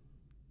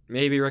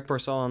maybe Rick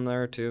Porcello in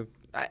there too.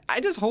 I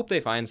just hope they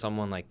find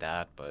someone like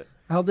that, but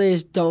I hope they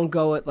just don't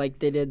go with like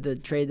they did the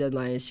trade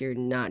deadline this year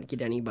and not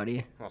get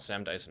anybody. well,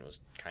 Sam Dyson was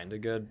kind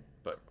of good,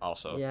 but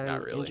also Yeah,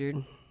 not really.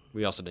 injured.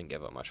 We also didn't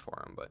give up much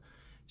for him, but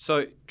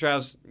so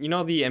Travis, the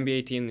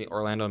NBA team, the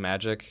Orlando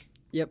Magic.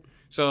 Yep.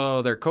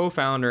 So their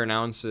co-founder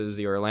announces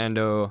the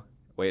Orlando,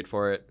 wait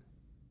for it,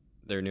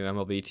 their new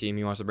MLB team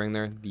he wants to bring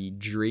there, the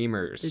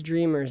Dreamers. The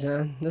Dreamers,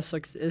 huh? This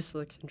looks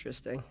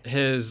interesting.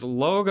 His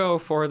logo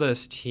for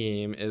this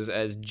team is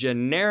as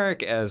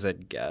generic as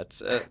it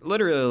gets. It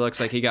literally looks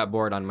like he got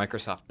bored on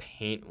Microsoft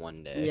Paint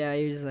one day. Yeah,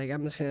 he was just like,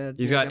 I'm just gonna.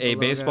 He's make got up a logo.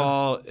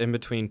 baseball in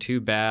between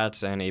 2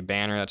 bats and a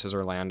banner that says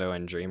Orlando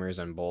and Dreamers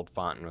in bold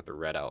font with a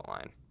red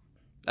outline.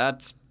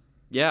 That's,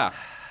 yeah.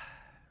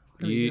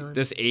 What are we doing?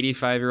 This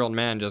 85-year-old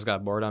man just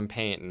got bored on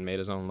Paint and made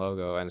his own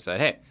logo and said,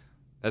 hey,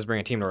 let's bring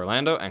a team to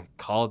Orlando and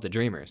call it the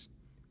Dreamers.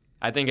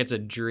 I think it's a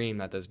dream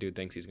that this dude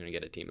thinks he's going to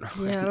get a team in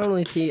Orlando.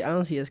 Yeah, I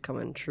don't see this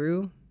coming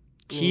true.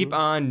 Keep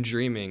on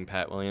dreaming,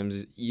 Pat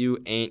Williams. You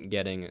ain't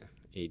getting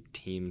a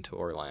team to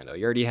Orlando.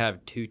 You already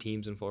have 2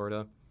 teams in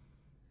Florida.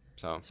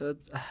 So So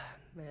it's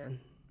man,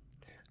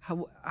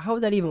 How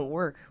would that even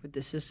work with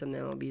the system the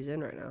MLB's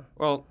in right now?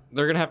 Well,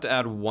 they're going to have to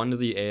add one to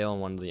the AL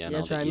and one to the NL.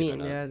 That's what to I mean.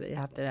 even it. Yeah, they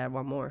have to add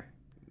one more.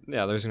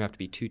 Yeah, there's going to have to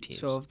be 2 teams.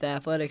 So if the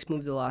Athletics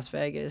move to Las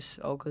Vegas,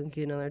 Oakland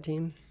get another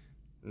team?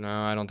 No,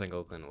 I don't think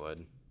Oakland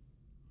would.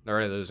 They're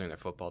already losing their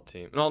football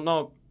team.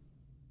 No.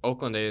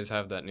 Oakland A's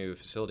have that new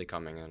facility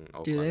coming in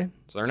Oakland. Do they?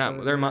 So they're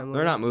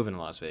not moving to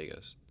Las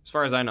Vegas. As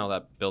far as I know,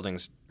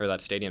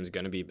 that stadium's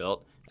going to be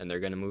built, and they're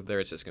going to move there.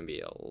 It's just going to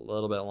be a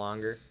little bit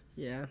longer.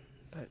 Yeah.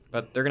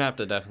 But they're going to have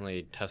to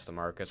definitely test the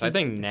markets. I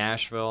think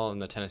Nashville and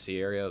the Tennessee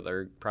area,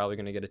 they're probably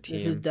going to get a team.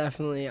 This is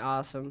definitely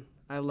awesome.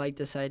 I like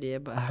this idea,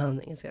 but I don't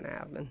think it's going to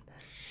happen.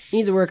 He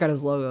needs to work on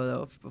his logo,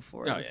 though,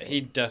 before. Oh, yeah.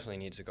 He definitely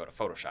needs to go to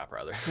Photoshop,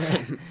 rather,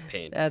 than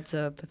paint. That's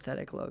a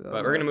pathetic logo.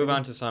 But we're going to move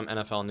on to some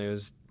NFL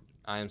news.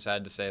 I am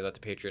sad to say that the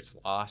Patriots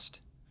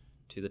lost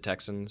to the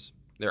Texans.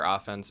 Their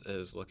offense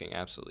is looking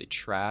absolutely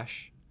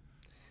trash.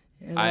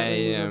 Yeah, I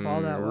am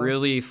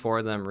really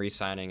for them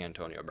re-signing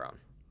Antonio Brown.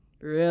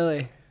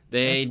 Really?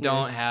 They That's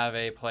don't nice. have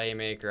a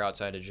playmaker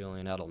outside of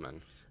Julian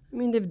Edelman. I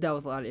mean, they've dealt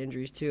with a lot of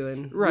injuries, too.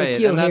 And Right,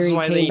 N'Keal and that's Harry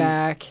why came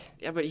back.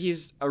 Yeah, but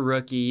he's a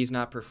rookie. He's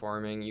not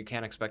performing. You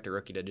can't expect a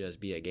rookie to just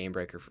be a game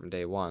breaker from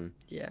day one.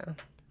 Yeah.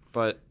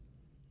 But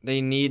they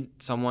need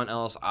someone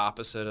else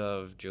opposite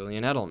of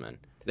Julian Edelman.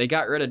 They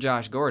got rid of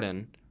Josh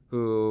Gordon,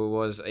 who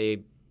was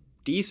a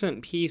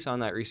decent piece on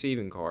that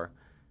receiving core.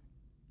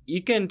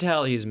 You can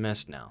tell he's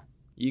missed now.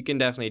 You can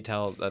definitely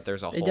tell that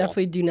there's a hole. They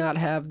definitely do not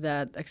have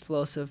that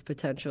explosive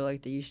potential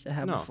like they used to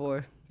have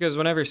before. Because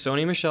whenever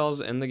Sony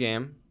Michel's in the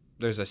game,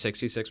 there's a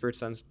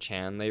 66%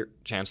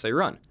 chance they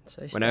run.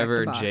 So they stack Whenever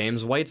the box.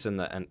 James White's in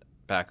the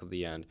back of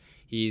the end,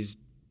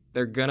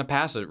 they're going to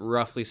pass it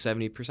roughly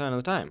 70% of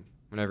the time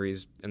whenever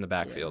he's in the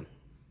backfield.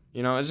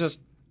 Yeah. It's just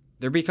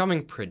they're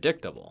becoming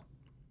predictable.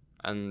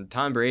 And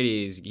Tom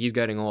Brady, he's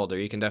getting older.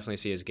 You can definitely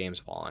see his game's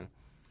falling.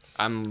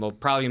 I'm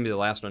probably going to be the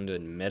last one to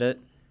admit it.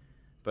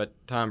 But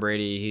Tom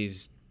Brady,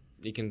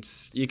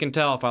 you can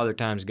tell Father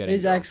Time's getting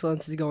his to him.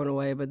 excellence is going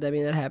away, but I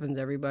mean that happens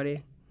to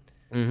everybody.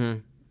 Mm-hmm.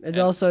 It's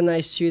also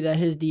nice too that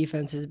his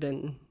defense has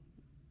been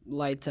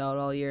lights out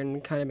all year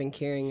and kind of been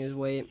carrying his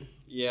weight.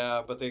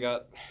 Yeah, but they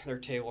got their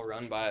table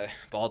run by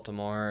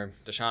Baltimore.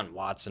 Deshaun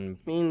Watson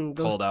I mean,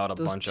 pulled out a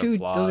bunch of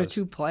flaws. Those are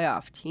 2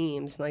 playoff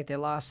teams. Like they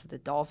lost to the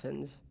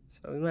Dolphins,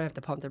 so we might have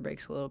to pump their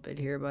brakes a little bit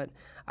here. But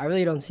I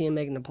really don't see him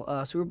making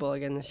the Super Bowl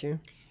again this year.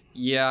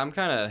 Yeah, I'm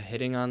kind of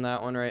hitting on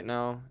that one right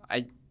now.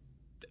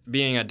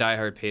 Being a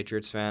diehard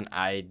Patriots fan,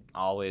 I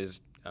always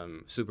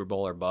Super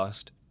Bowl or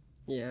bust.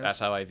 Yeah, That's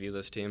how I view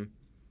this team.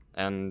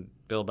 And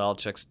Bill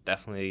Belichick's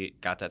definitely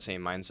got that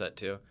same mindset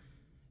too.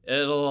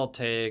 It'll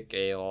take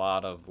a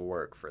lot of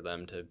work for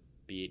them to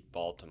beat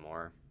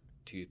Baltimore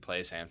to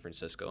play San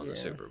Francisco in the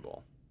Super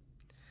Bowl.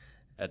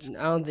 I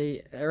don't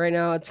think right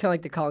now it's kind of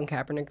like the Colin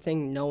Kaepernick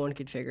thing. No one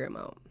could figure him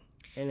out,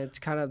 and it's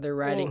kind of they're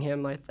riding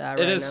him like that.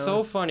 It right is now.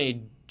 so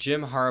funny.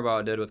 Jim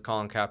Harbaugh did with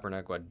Colin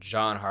Kaepernick what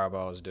John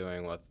Harbaugh was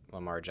doing with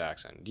Lamar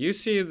Jackson. Do you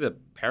see the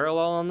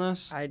parallel on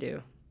this? I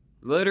do.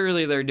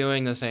 Literally, they're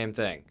doing the same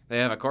thing. They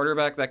have a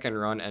quarterback that can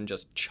run and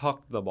just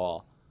chuck the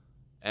ball,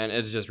 and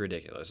it's just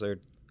ridiculous. They're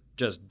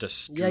just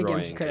destroying. Yeah,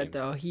 give him credit teams.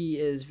 though. He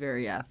is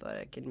very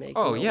athletic and making.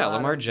 Oh yeah, a lot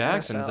Lamar of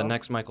Jackson is the NFL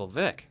next Michael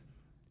Vick.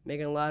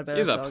 Making a lot of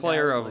He's a NFL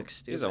player guys of. look He's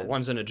a stupid.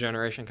 once in a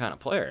generation kind of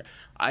player.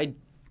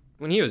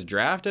 When he was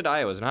drafted,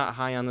 I was not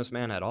high on this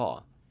man at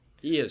all.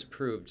 He has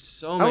proved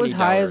so many. I was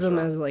high as doubters him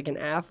wrong. as like an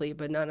athlete,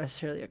 but not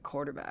necessarily a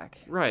quarterback.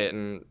 Right,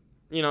 and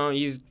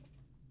he's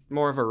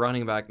more of a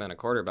running back than a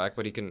quarterback,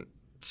 but he can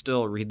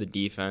still read the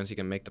defense. He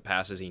can make the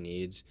passes he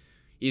needs.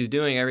 He's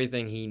doing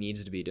everything he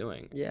needs to be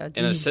doing Yeah.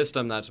 in a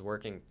system that's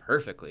working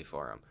perfectly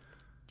for him.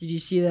 Did you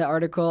see that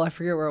article? I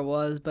forget where it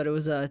was, but it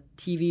was a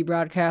TV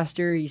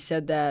broadcaster. He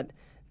said that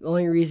the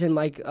only reason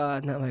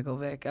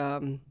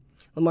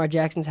Lamar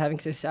Jackson's having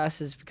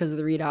success is because of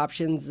the read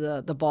options.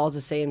 The ball's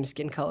the same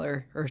skin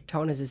color or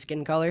tone as his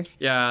skin color,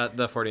 Yeah,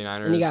 the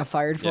 49ers. and he got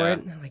fired for yeah. it.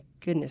 I'm like,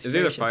 goodness He was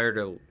either gracious. fired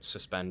or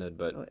suspended,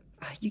 but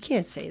You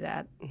can't say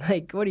that.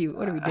 Like, what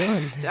are we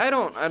doing? I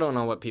don't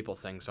know what people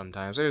think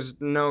sometimes. There's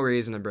no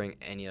reason to bring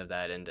any of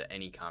that into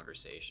any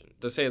conversation.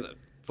 To say that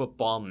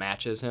football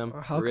matches him,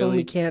 Or how really? come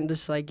we can't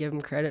just like give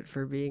him credit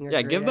for being a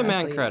Yeah, great give the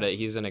man athlete? credit.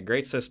 He's in a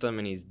great system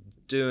and he's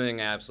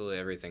doing absolutely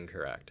everything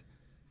correct.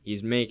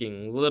 He's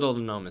making little to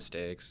no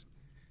mistakes.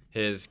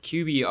 His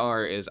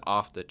QBR is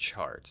off the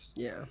charts.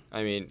 Yeah.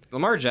 I mean,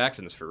 Lamar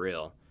Jackson's for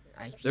real.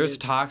 There's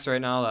talks right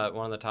now that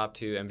one of the top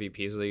 2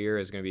 MVPs of the year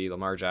is going to be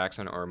Lamar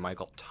Jackson or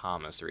Michael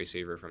Thomas, the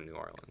receiver from New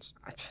Orleans.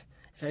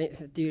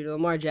 Dude,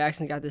 Lamar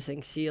Jackson got this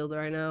thing sealed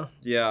right now.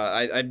 Yeah,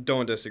 I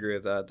don't disagree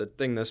with that. The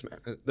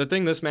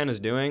thing this man is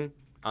doing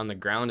on the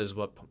ground is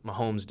what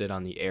Mahomes did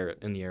in the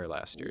air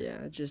last year.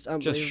 Yeah, just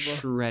unbelievable. Just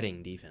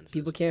shredding defenses.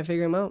 People can't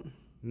figure him out.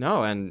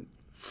 No, and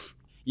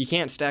you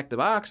can't stack the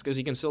box because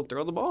he can still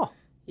throw the ball.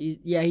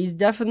 He's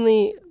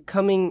definitely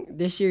coming.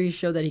 This year he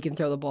showed that he can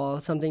throw the ball,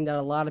 something that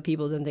a lot of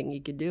people didn't think he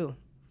could do.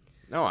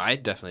 No, I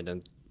definitely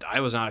didn't. I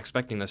was not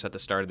expecting this at the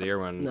start of the year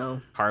when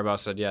Harbaugh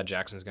said, yeah,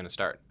 Jackson's going to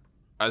start.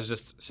 I was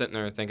just sitting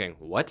there thinking,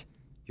 what?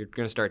 You're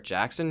going to start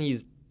Jackson?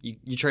 He's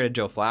you traded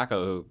Joe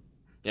Flacco, who,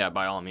 yeah,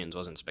 by all means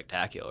wasn't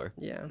spectacular.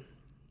 Yeah.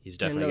 He's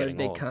definitely another getting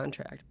big old.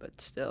 contract, but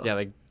still. Yeah,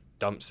 they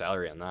dumped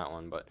salary on that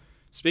one. But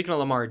speaking of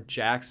Lamar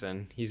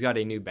Jackson, he's got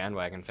a new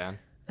bandwagon fan.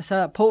 I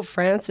saw Pope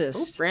Francis.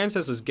 Pope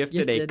Francis was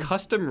gifted a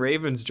custom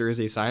Ravens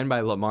jersey signed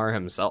by Lamar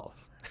himself.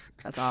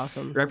 That's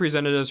awesome.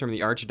 Representatives from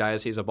the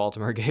Archdiocese of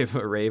Baltimore gave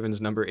a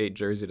Ravens number 8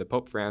 jersey to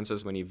Pope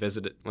Francis when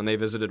they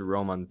visited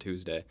Rome on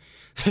Tuesday.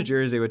 The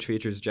jersey, which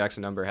features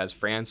Jackson number, has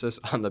Francis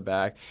on the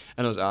back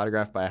and was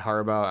autographed by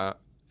Harbaugh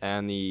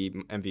and the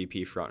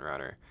MVP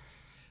frontrunner.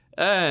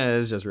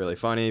 It's just really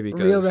funny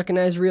because Real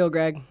recognize real,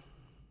 Greg.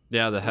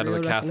 yeah, the head of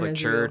Real the Catholic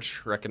recognize real.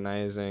 Church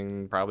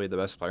recognizing probably the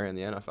best player in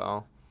the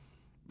NFL.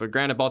 But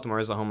granted, Baltimore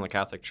is the home of the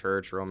Catholic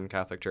Church, Roman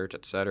Catholic Church,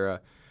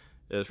 etc.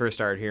 It first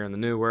started here in the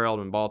New World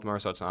in Baltimore,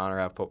 so it's an honor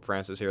to have Pope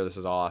Francis here. This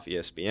is all off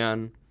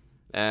ESPN.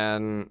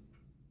 And,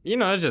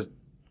 I just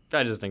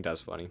think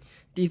that's funny.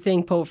 Do you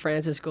think Pope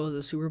Francis goes to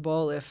the Super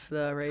Bowl if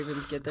the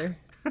Ravens get there?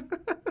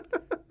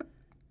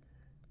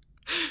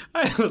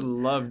 I would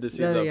love to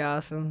see That'd be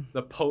awesome.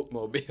 the Pope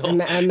Mobile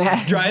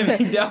Ima-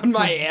 driving down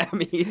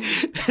Miami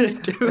to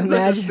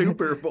the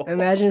Super Bowl.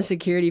 Imagine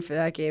security for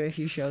that game if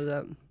he shows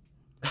up.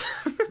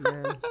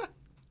 Man.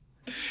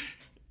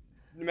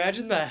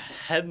 Imagine the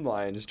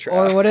headlines, Trav.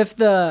 Or what if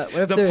the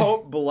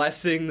Pope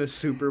blessing the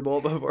Super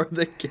Bowl before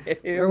the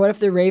game? Or what if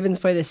the Ravens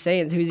play the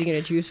Saints? Who's he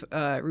gonna choose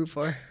root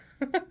for?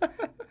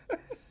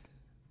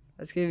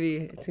 It's gonna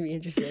be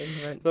interesting.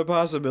 But The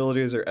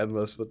possibilities are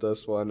endless with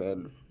this one,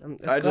 and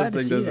I just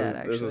think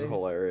this is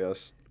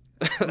hilarious.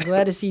 I'm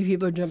glad to see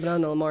people jumping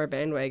on the Lamar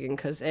bandwagon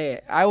because,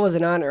 hey, I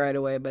wasn't on it right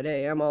away, but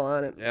hey, I'm all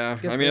on it. Yeah,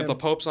 Good I for mean, if him. the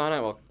Pope's on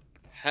it, well,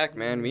 heck,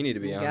 man, we need to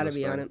be on it. Gotta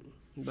be on it.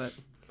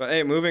 But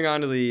hey, moving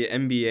on to the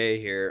NBA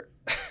here,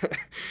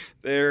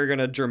 they're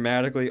gonna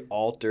dramatically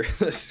alter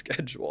the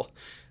schedule.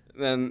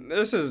 Then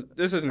this is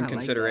in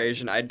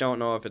consideration. I don't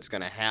know if it's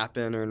gonna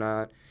happen or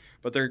not,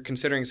 but they're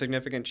considering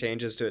significant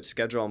changes to its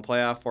schedule and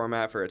playoff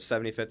format for its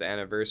 75th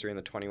anniversary in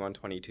the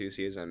 21-22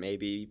 season,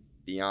 maybe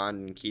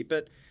beyond, and keep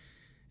it.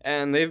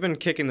 And they've been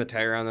kicking the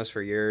tire on this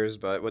for years,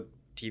 but with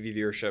TV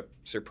viewership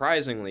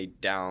surprisingly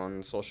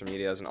down, social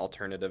media as an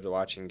alternative to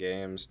watching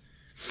games,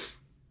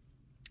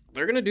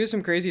 they're going to do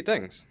some crazy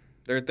things.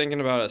 They're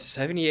thinking about a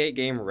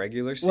 78-game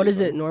regular season. what is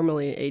it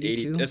normally?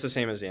 82? It's the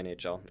same as the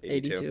NHL,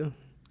 82.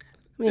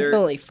 I mean, it's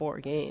only 4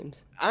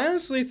 games. I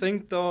honestly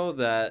think, though,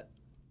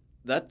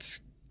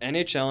 that's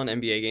NHL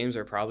and NBA games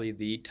are probably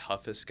the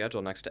toughest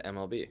schedule next to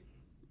MLB.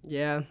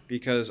 Yeah.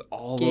 Because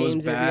all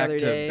Games those every other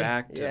day.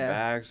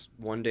 back-to-backs,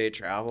 one-day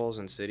travels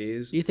and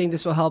cities. Do you think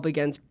this will help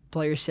against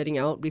players sitting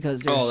out because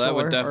they're that sore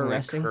would or definitely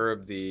resting?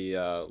 curb the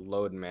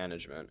load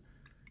management.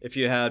 If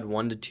you had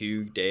 1 to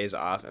 2 days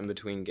off in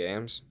between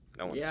games,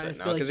 no one's Yeah, I sitting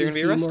feel out like because you you're going to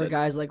see be rested. more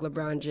guys like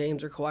LeBron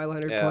James or Kawhi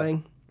Leonard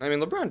playing. I mean,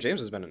 LeBron James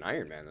has been an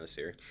Iron Man this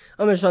year.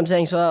 That's what I'm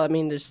saying. So, I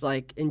mean, just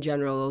like in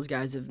general, those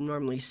guys have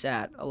normally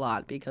sat a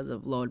lot because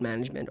of load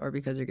management or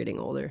because they're getting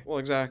older. Well,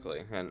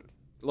 exactly. And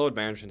load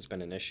management's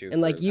been an issue And for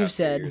like the you've past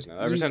few said, years now.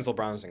 Ever since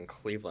LeBron's in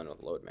Cleveland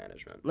with load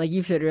management. Like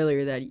you've said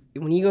earlier, that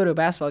when you go to a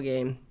basketball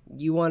game,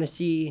 you want to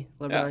see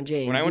LeBron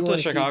James. When I went You to the wanna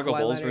see Chicago Kawhi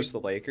Bulls Leonard. versus the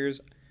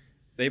Lakers,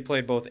 they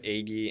played both AD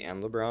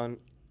and LeBron.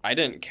 I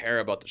didn't care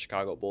about the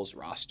Chicago Bulls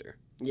roster.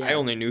 Yeah. I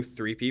only knew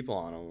 3 people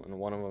on them, and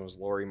one of them was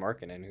Lauri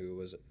Markkanen, who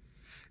was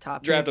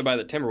Top drafted pick. by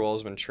the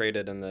Timberwolves when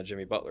traded in the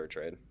Jimmy Butler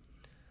trade.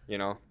 If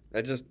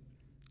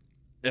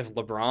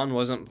LeBron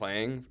wasn't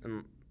playing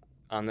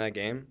in that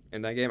game,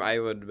 I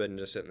would have been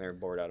just sitting there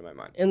bored out of my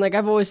mind. And like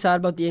I've always thought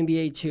about the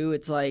NBA too.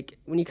 It's like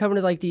when you come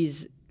to like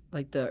these,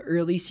 like the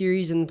early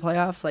series in the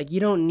playoffs, like you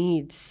don't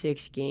need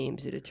 6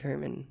 games to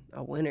determine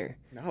a winner.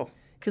 No.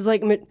 Because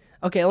like,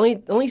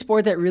 the only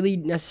sport that really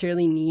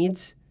necessarily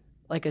needs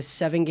like a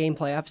 7-game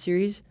playoff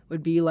series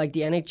would be like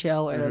the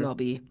NHL and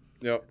MLB.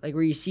 Yep. Like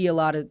where you see a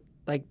lot of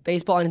like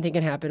baseball, anything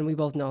can happen. We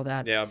both know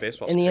that. Yeah,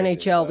 baseball. In the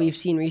NHL, we've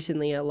seen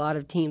recently a lot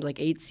of teams like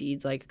 8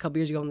 seeds. Like a couple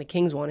years ago, when the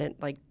Kings won it,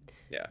 like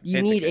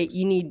you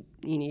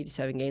need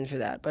 7 games for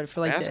that. But for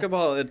like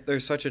basketball,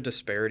 there's such a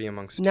disparity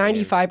amongst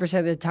 95%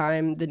 of the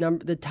time,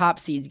 the top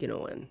seed's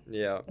gonna win.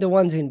 Yeah. The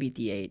one's gonna beat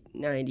the 8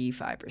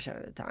 95%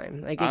 of the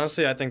time. Like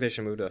honestly, I think they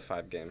should move to a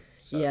 5-game.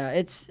 Yeah,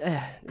 it's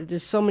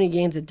there's so many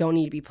games that don't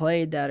need to be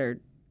played that are,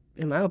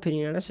 in my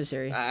opinion,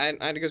 unnecessary. I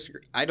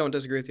don't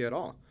disagree with you at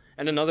all.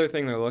 And another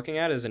thing they're looking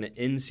at is an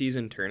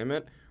in-season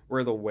tournament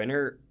where the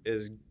winner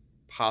is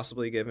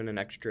possibly given an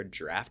extra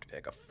draft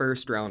pick, a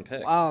first-round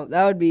pick. Wow,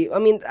 that would be. I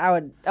mean,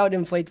 that would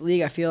inflate the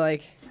league. I feel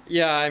like.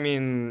 Yeah, I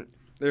mean,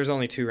 there's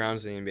only 2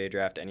 rounds of the NBA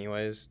draft,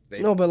 anyways.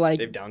 But like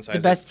they've downsized the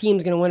best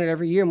team's gonna win it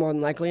every year more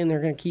than likely, and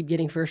they're gonna keep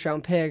getting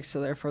first-round picks.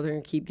 So therefore, they're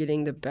gonna keep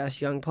getting the best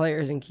young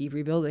players and keep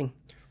rebuilding.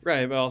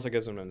 Right, but it also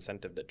gives them an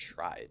incentive to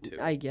try too.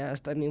 I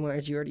guess, but I mean, why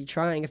aren't you already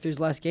trying? If there's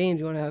less games,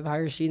 you want to have a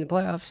higher seed in the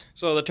playoffs.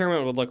 So the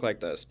tournament would look like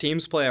this.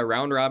 Teams play a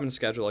round-robin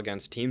schedule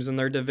against teams in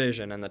their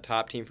division, and the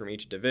top team from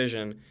each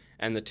division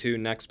and the 2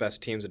 next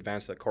best teams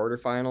advance to the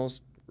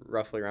quarterfinals,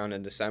 roughly around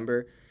in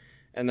December.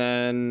 And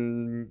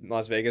then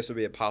Las Vegas would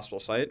be a possible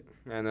site.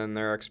 And then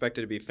there are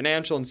expected to be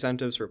financial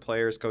incentives for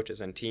players,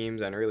 coaches, and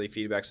teams. And early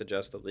feedback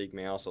suggests the league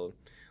may also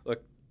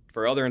look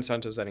for other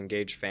incentives that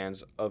engage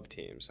fans of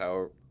teams.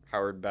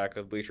 Howard Beck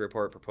of Bleacher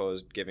Report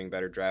proposed giving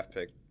better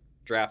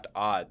draft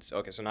odds.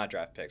 Okay, so not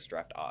draft picks,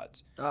 draft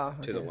odds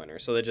to the winner.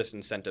 So they just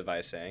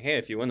incentivize saying, hey,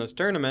 if you win this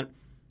tournament,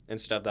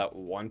 instead of that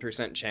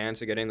 1%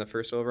 chance of getting the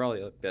first overall,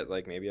 you'll get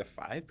like maybe a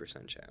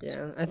 5% chance.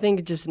 Yeah, I think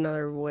it's just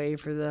another way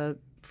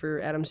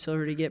for Adam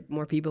Silver to get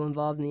more people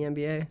involved in the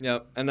NBA.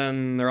 Yep, and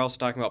then they're also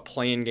talking about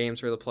playing games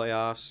for the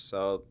playoffs.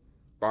 So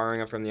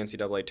borrowing it from the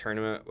NCAA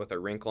tournament with a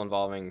wrinkle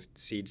involving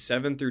seeds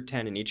 7 through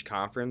 10 in each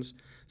conference.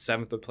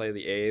 7th would play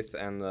the 8th,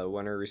 and the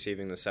winner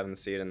receiving the 7th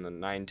seed, and the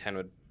 9-10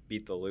 would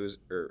beat the loser,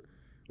 or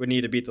would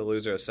need to beat the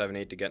loser of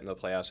 7-8 to get in the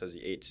playoffs as the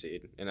 8th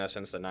seed. In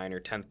essence, the 9 or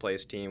 10th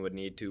place team would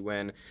need to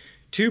win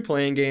 2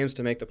 playing games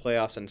to make the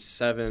playoffs, and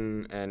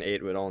 7 and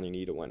 8 would only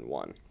need to win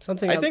 1.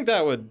 I think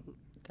that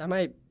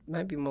might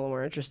be a little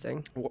more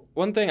interesting.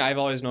 One thing I've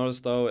always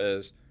noticed though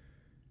is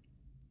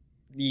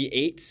the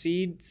 8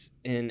 seeds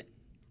in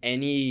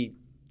the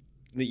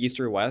East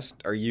or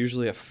West are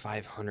usually a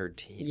 500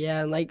 team.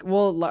 Yeah, and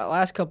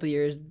last couple of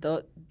years,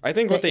 I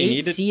think what they the 8th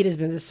needed seed has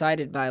been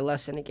decided by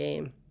less than a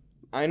game.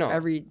 I know.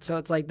 So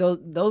it's like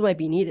those might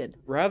be needed.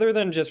 Rather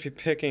than just be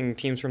picking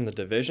teams from the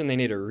division, they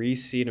need to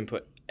reseed and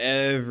put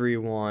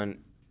everyone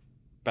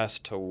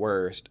best to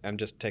worst and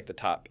just take the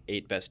top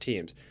 8 best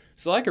teams.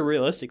 So that could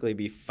realistically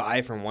be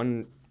 5 from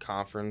one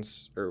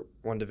conference or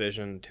one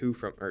division,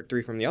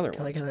 3 from the other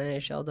one. Like how the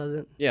NHL does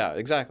it. Yeah,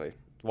 exactly.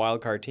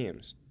 Wild card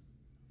teams.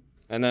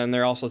 And then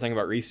they're also thinking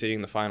about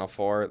reseeding the Final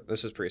Four.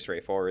 This is pretty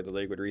straightforward. The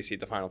league would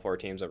reseed the Final Four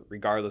teams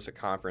regardless of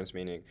conference,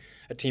 meaning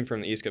a team from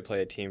the East could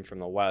play a team from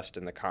the West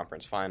in the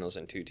conference finals,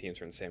 and 2 teams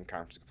from the same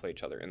conference could play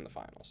each other in the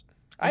finals.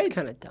 That's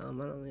kind of dumb.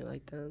 I don't really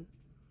like that.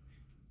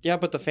 Yeah,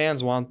 but the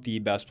fans want the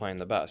best playing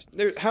the best.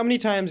 How many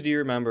times do you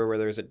remember where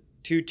there's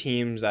 2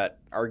 teams that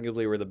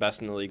arguably were the best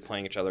in the league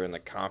playing each other in the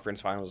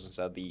conference finals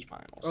instead of the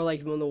finals? Or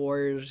like when the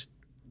Warriors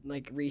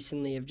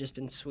recently have just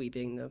been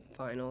sweeping the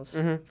finals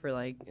for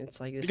it's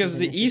like this. Because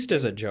the East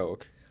is a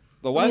joke.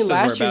 The West is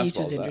where basketball's at. Last year East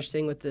was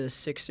interesting with the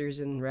Sixers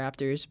and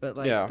Raptors, but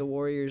the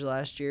Warriors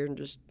last year and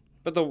just.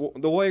 But the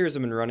Warriors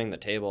have been running the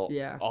table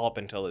all up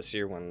until this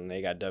year when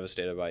they got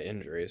devastated by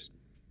injuries.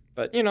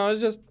 But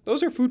it's just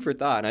those are food for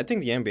thought, and I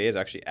think the NBA is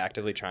actually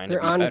actively trying to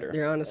be better.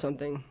 They're onto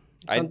something.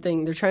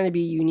 They're trying to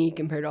be unique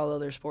compared to all the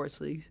other sports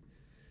leagues.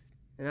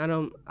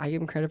 And I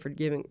give them credit for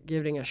giving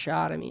it a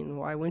shot. I mean,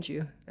 why wouldn't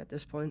you at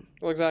this point?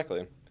 Well,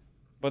 exactly.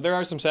 But there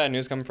are some sad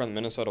news coming from the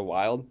Minnesota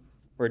Wild,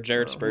 where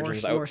Jared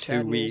Spurgeon's out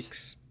 2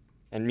 weeks,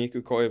 and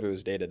Mikko Koivu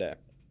is day-to-day.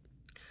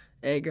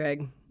 Hey,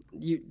 Greg,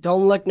 you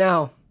don't look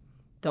now.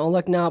 Don't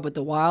look now, but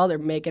the Wild are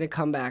making a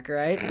comeback, all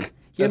right?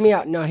 Hear me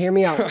out. No, hear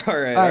me out. All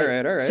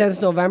right.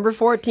 Since November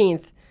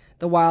 14th,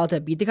 the Wild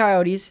have beat the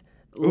Coyotes,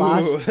 have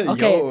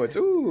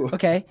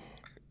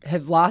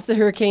lost the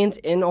Hurricanes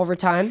in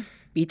overtime,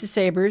 beat the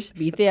Sabres,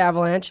 beat the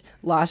Avalanche,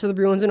 lost to the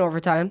Bruins in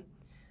overtime,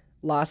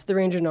 lost to the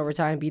Rangers in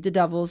overtime, beat the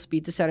Devils,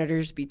 beat the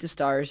Senators, beat the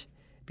Stars,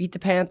 beat the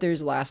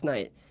Panthers last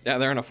night. Yeah,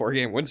 they're on a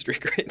 4-game win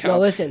streak right now. No,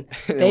 listen,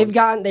 they've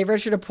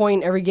registered a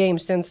point every game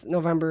since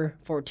November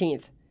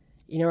 14th.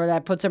 You know where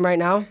that puts them right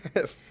now?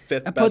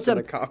 5th best in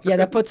the conference. Yeah,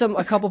 that puts them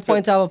a couple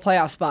points out of a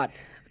playoff spot.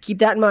 Keep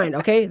that in mind,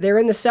 okay? They were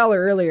in the cellar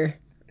earlier,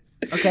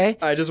 okay?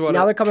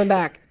 Now they're coming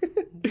back.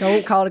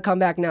 Don't call it a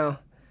comeback now.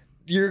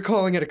 You're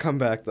calling it a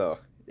comeback, though.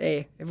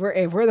 Hey, if we're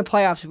in the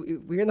playoffs,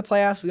 we're in the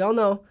playoffs. We all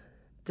know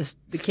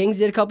the Kings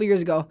did a couple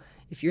years ago.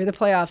 If you're in the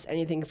playoffs,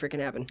 anything can freaking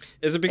happen.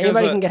 Is it because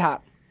anybody can get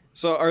hot?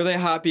 So are they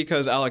hot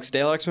because Alex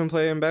Stalock's been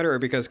playing better, or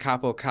because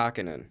Kaapo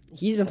Kähkönen?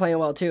 He's been playing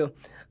well too.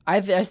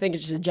 I think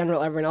it's just in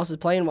general everyone else is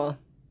playing well.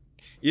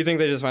 You think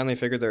they just finally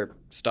figured their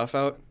stuff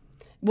out?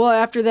 Well,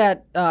 after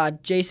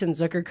that Jason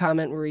Zucker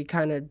comment where he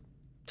kind of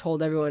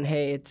told everyone,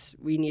 "Hey,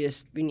 we need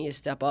to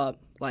step up.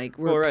 Like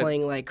we're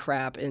playing like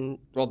crap," and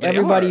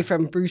everybody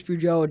from Bruce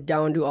Boudreau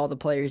down to all the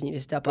players need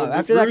to step up.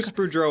 After Bruce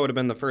Boudreau would have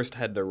been the first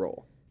head to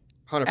roll,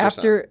 100%.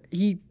 After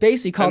he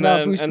basically called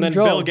out Bruce Boudreau, and then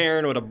Bill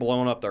Guerin would have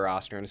blown up the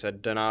roster and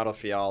said, "Donato,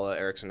 Fiala,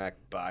 Eriksson Ek,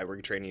 bye.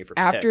 We're trading you for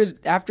picks."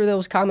 After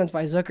those comments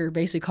by Zucker,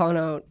 basically calling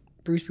out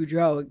Bruce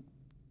Boudreau,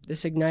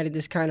 this ignited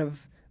this kind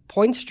of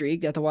point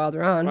streak that the Wild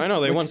are on. I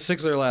know they won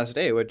 6 of their last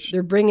 8, which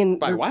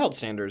by Wild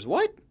standards,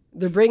 what?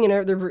 They're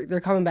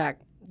coming back.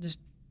 Just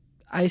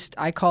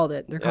I called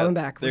it. They're coming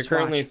back. They're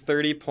currently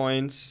 30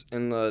 points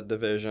in the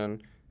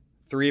division,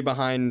 3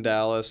 behind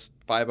Dallas,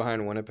 5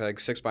 behind Winnipeg,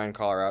 6 behind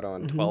Colorado,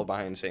 and 12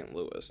 behind St.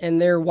 Louis.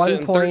 And they're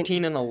 1 point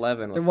 13 and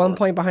 11. They're 1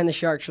 point behind the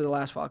Sharks for the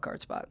last wild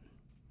card spot.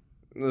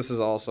 This is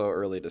also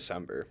early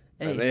December.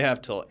 Hey, they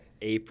have till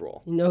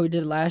April. You know who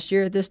did last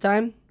year at this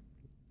time?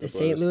 The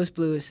St. Louis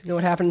Blues. You know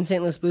what happened in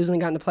St. Louis Blues when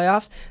they got in the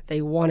playoffs?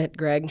 They won it,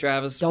 Greg.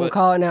 Don't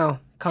call it now.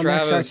 Come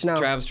back Sharks now.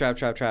 Travis.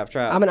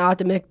 I'm an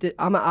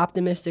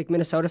optimistic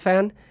Minnesota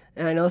fan,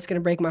 and I know it's going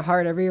to break my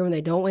heart every year when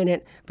they don't win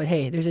it, but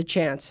hey, there's a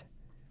chance.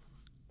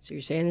 So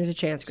you're saying there's a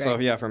chance, Greg. So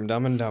yeah, from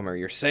Dumb and Dumber,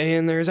 you're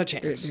saying there's a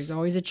chance. There's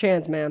always a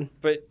chance, man.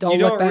 But you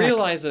don't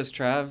realize this,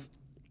 Trav.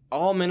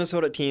 all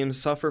Minnesota teams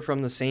suffer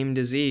from the same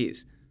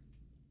disease.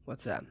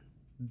 What's that?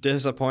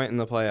 Disappoint in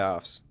the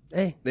playoffs.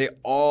 Hey, They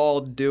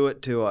all do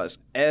it to us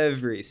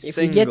every if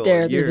single we get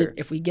there, year.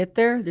 if we get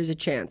there, there's a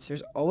chance.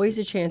 There's always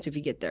a chance if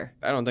you get there.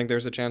 I don't think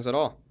there's a chance at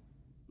all.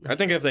 I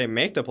think if they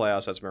make the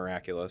playoffs, that's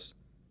miraculous.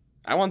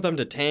 I want them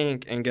to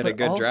tank and get a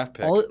good draft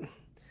pick.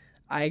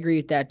 I agree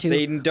with that too.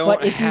 They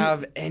don't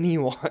have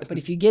anyone. But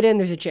if you get in,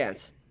 there's a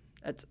chance.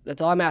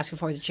 That's all I'm asking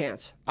for is a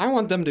chance. I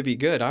want them to be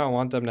good. I don't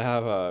want them to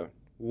have a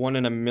 1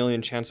 in a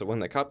million chance to win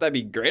the cup. That'd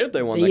be great if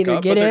they won the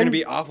cup, but they're going to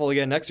be awful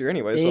again next year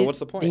anyway, so what's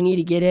the point? They need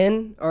to get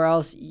in, or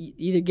else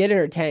either get in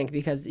or tank,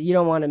 because you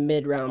don't want a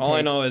mid-round All tank.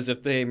 I know is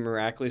if they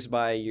miraculously,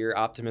 by your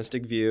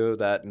optimistic view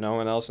that no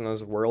one else in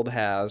this world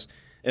has,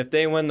 if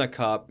they win the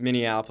cup,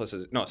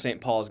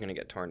 St. Paul is going to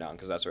get torn down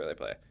because that's where they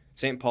play.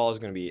 St. Paul is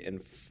going to be in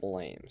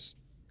flames.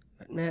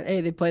 Man,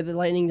 hey, they play the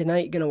Lightning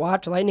tonight. You going to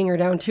watch? Lightning are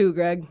down too,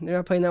 Greg. They're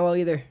not playing that well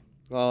either.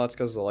 Well, that's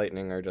because the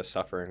Lightning are just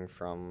suffering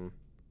from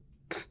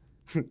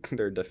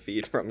their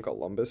defeat from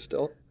Columbus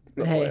still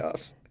in the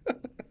playoffs.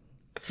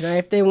 Tonight,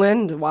 if they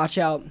win, watch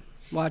out.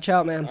 Watch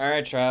out, man. All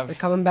right, Trav. They're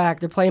coming back.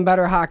 They're playing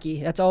better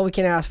hockey. That's all we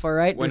can ask for,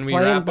 right? When we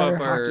wrap up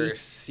our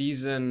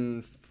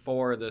season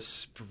for the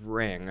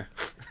spring,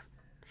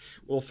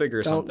 we'll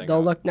figure something out.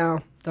 Don't look now.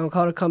 Don't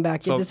call it a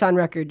comeback. Get this on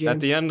record, James. At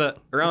the end of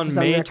around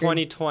May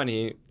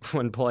 2020,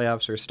 when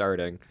playoffs are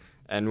starting,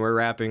 and we're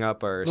wrapping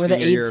up our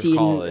senior year of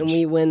college, and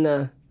we win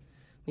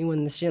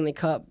the Stanley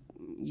Cup,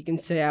 you can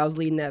say I was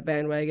leading that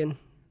bandwagon.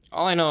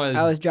 All I know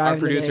is our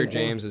producer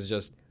James is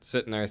just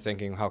sitting there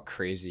thinking how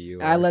crazy you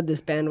are. I led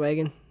this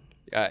bandwagon.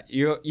 Yeah,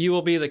 you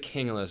will be the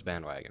king of this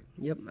bandwagon.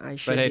 Yep, I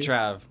should. But hey,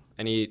 Trav,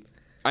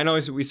 I know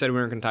we said we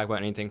weren't going to talk about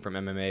anything from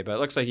MMA, but it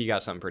looks like you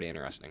got something pretty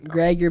interesting.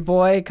 Greg, your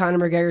boy, Conor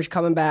McGregor's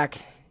coming back.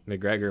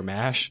 McGregor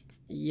Mash?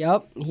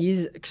 Yep,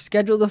 he's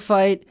scheduled to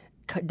fight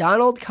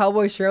Donald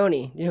Cowboy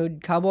Cerrone. You know who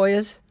Cowboy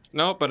is?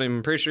 No, but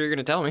I'm pretty sure you're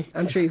going to tell me.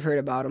 I'm sure you've heard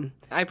about him.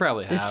 I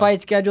probably have. This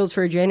fight's scheduled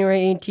for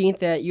January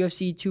 18th at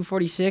UFC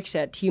 246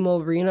 at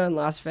T-Mobile Arena in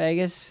Las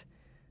Vegas,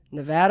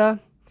 Nevada.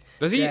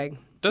 Does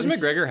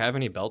McGregor have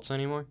any belts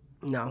anymore?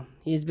 No,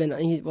 he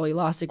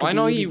lost to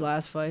Khabib his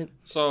last fight.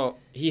 So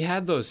he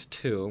had those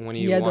two when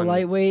he had won. The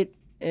lightweight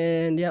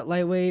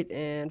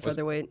and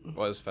featherweight.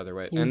 Was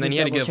featherweight, and then he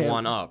had to give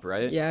one up,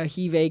 right? Yeah,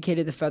 he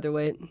vacated the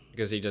featherweight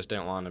because he just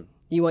didn't want to.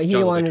 He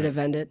didn't want to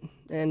defend it,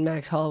 and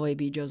Max Holloway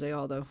beat Jose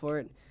Aldo for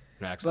it.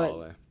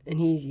 Holloway. And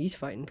he's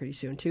fighting pretty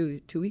soon,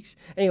 2 weeks.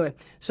 Anyway,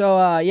 so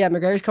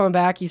McGregor's coming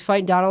back. He's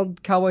fighting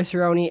Donald Cowboy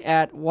Cerrone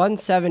at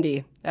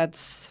 170.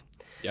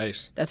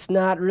 Yikes. That's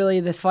not really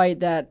the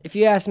fight that, if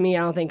you ask me, I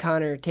don't think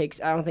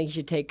he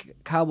should take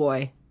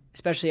Cowboy,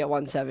 especially at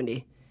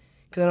 170.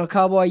 Because I know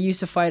Cowboy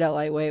used to fight at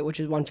lightweight, which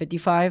is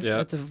 155. Yeah.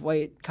 That's a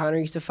weight Conor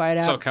used to fight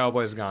at. So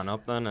Cowboy's gone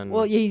up then?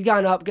 Well, yeah, he's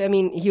gone up. I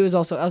mean, that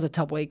was a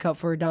tough weight cut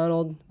for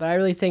Donald. But I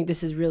really think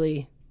this is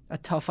really a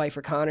tough fight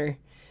for Conor.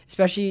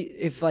 Especially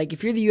if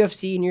you're the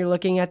UFC and you're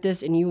looking at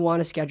this and you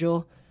want to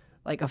schedule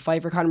like a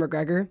fight for Conor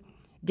McGregor,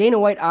 Dana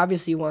White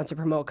obviously wants to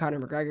promote Conor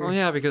McGregor. Oh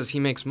yeah, because he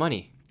makes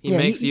money. He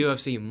makes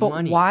UFC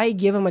money. But why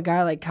give him a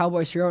guy like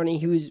Cowboy Cerrone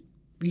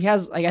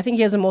I think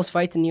he has the most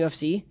fights in the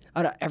UFC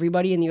out of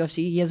everybody in the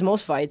UFC. He has the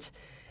most fights,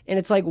 and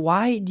it's like,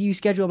 why do you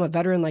schedule him a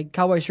veteran like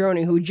Cowboy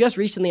Cerrone, who just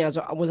recently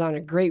was on a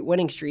great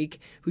winning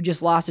streak, who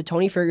just lost to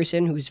Tony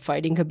Ferguson, who's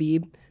fighting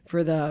Khabib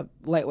for the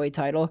lightweight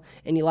title,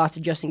 and he lost to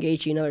Justin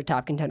Gaethje, another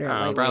top contender at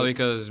lightweight. Probably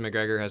because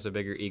McGregor has a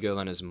bigger ego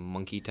than his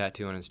monkey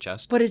tattoo on his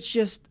chest. But it's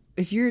just,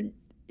 if you're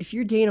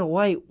Dana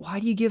White, why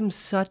do you give him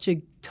such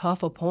a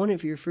tough opponent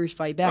for your first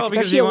fight back,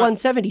 especially at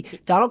 170?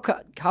 Donald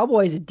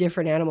Cowboy is a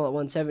different animal at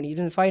 170. He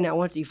didn't fight at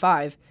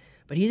 155,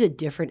 but he's a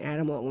different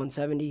animal at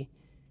 170.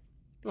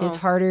 It's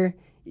harder,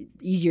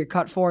 easier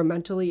cut for him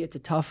mentally. It's a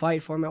tough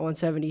fight for him at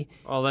 170.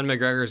 Well, then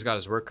McGregor's got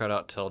his work cut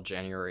out till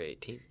January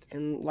 18th.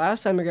 And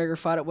last time McGregor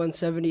fought at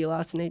 170, he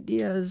lost to Nate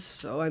Diaz.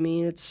 So, I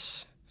mean,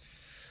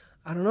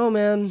 I don't know,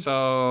 man.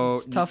 So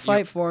it's a tough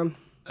fight for him.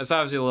 It's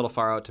obviously a little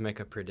far out to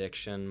make a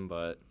prediction,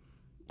 but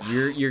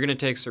you're going to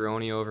take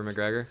Cerrone over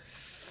McGregor?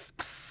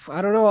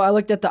 I don't know. I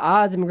looked at the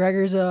odds, and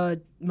McGregor's a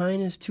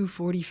minus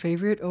 240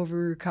 favorite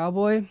over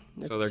Cowboy.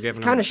 So they're giving him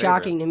It's kind of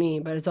shocking to me,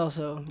 but it's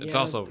also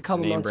a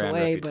couple months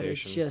away. Reputation. But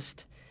it's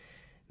just,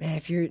 man,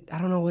 I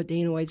don't know what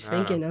Dana White's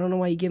thinking. I don't know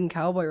why you give him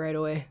Cowboy right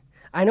away.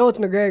 I know it's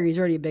McGregor. He's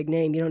already a big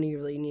name. You don't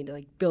really need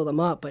to build him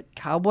up. But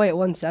Cowboy at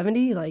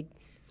 170,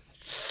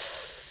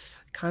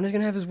 Conor's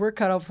gonna have his work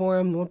cut out for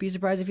him. Won't be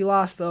surprised if he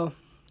lost, though.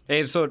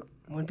 Hey, so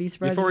won't be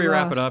surprised before if he we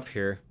wrap lost. it up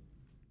here,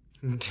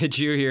 did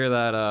you hear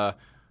that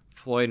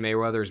Floyd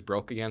Mayweather's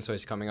broke again, so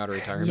he's coming out of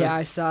retirement? Yeah,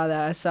 I saw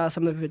that. I saw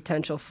some of the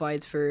potential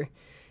fights for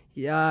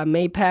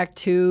Maypac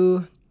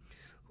 2.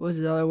 What was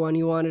the other one?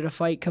 You wanted to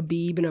fight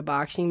Khabib in a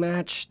boxing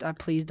match.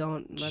 Please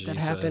don't let that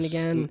happen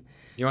again.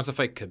 He wants to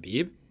fight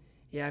Khabib?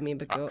 Yeah, I mean,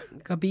 but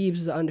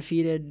Khabib's the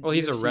undefeated. Well,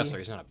 he's UFC. a wrestler.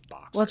 He's not a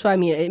boxer. Well, that's what I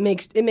mean. It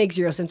makes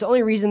zero sense. The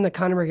only reason the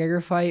Conor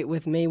McGregor fight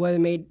with Mayweather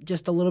made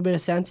just a little bit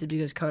of sense is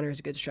because Conor is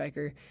a good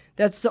striker.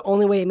 That's the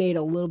only way it made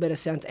a little bit of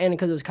sense, and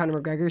because it was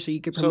Conor McGregor, so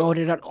you could promote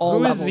it on all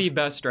levels. Who is the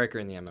best striker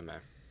in the MMA?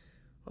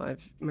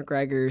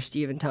 McGregor,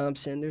 Stephen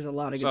Thompson. There's a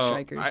lot of good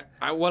strikers.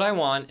 What I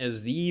want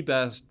is the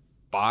best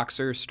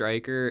boxer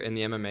striker in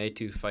the MMA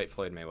to fight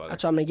Floyd Mayweather.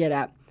 That's what I'm going to get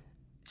at.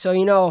 So,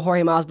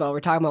 Jorge Masvidal, we're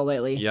talking about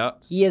lately.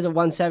 Yep. He is a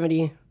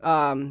 170.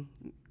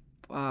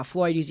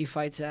 Floyd usually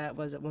fights at,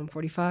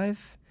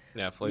 145?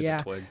 Yeah, Floyd's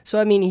a twig.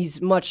 So,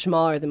 he's much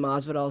smaller than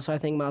Masvidal, so I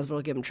think Masvidal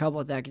will give him trouble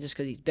with that just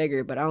because he's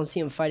bigger, but I don't see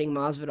him fighting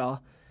Masvidal.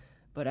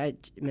 But I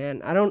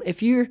don't.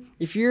 If you're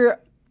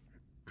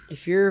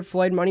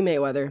Floyd Money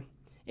Mayweather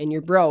and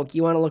you're broke,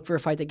 you want to look for a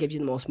fight that gives you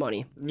the most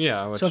money.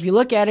 Yeah. So if you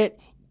look at it,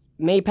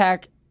 Manny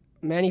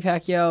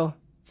Pacquiao,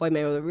 Floyd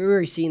Mayweather, we've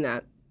already seen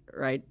that,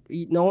 right?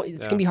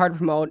 It's gonna be hard to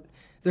promote.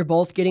 They're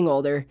both getting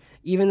older.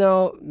 Even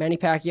though Manny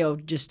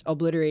Pacquiao just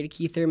obliterated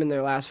Keith Thurman in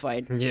their last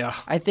fight,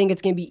 I think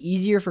it's gonna be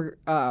easier for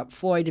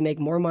Floyd to make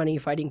more money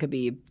fighting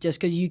Khabib, just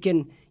because you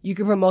can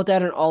promote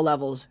that on all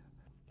levels.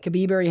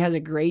 Khabib already has a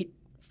great,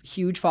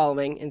 huge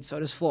following, and so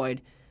does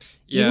Floyd.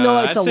 Yeah, even though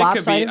it's a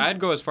lopsided, I'd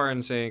go as far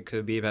and say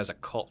Khabib has a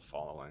cult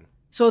following.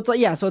 So it's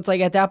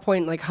like at that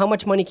point, like how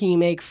much money can you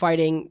make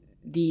fighting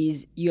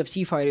these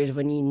UFC fighters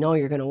when you know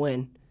you're gonna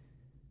win?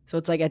 So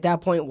it's like at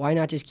that point, why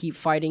not just keep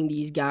fighting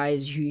these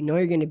guys who you know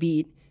you're gonna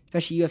beat,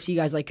 especially UFC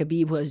guys like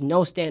Khabib who has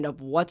no stand up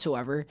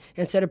whatsoever,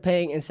 instead of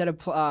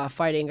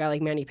fighting a guy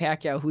like Manny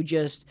Pacquiao who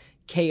just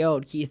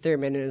KO'd Keith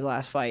Thurman in his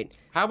last fight.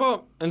 How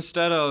about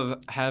instead of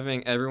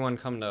having everyone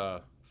come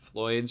to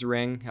Floyd's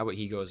ring, how about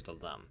he goes to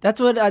them? That's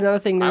what another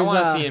thing. I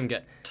want to see him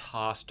get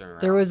tossed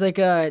around. There was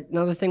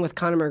another thing with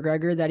Conor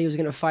McGregor that he was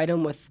going to fight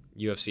him with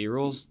UFC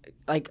rules,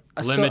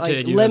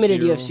 limited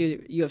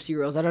UFC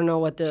rules. I don't know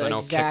what the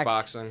exact. No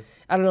kickboxing.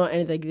 I don't know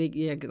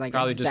anything like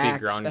probably just be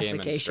ground game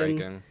and specification.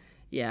 striking.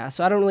 Yeah,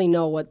 so I don't really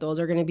know what those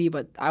are going to be,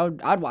 but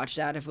I'd watch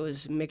that if it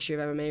was a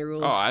mixture of MMA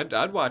rules. Oh,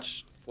 I'd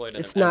watch Floyd.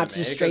 It's not MMA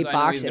just straight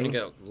boxing. He's going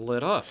to get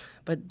lit up.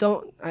 But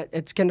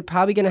it's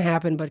probably going to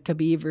happen, but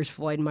Khabib versus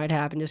Floyd might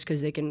happen just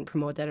because they can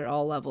promote that at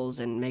all levels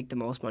and make the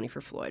most money for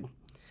Floyd.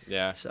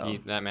 Yeah, so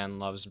that man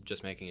loves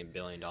just making $1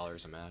 billion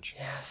a match.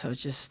 Yeah, so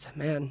it's just,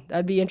 man,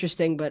 that'd be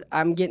interesting, but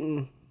I'm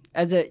getting,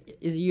 as a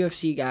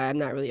UFC guy, I'm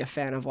not really a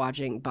fan of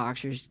watching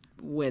boxers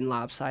win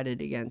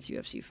lopsided against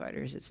UFC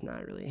fighters. It's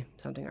not really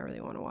something I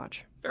really want to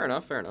watch. Fair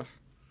enough.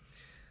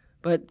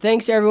 But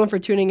thanks to everyone for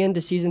tuning in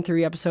to Season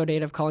 3, Episode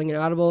 8 of Calling It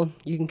Audible.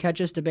 You can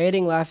catch us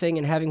debating, laughing,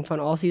 and having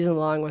fun all season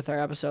long with our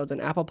episodes on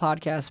Apple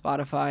Podcasts,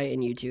 Spotify,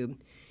 and YouTube.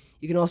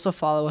 You can also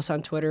follow us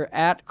on Twitter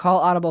at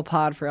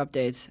CallAudiblePod for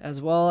updates, as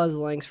well as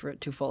links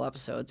to full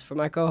episodes. For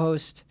my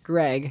co-host,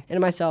 Greg, and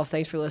myself,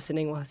 thanks for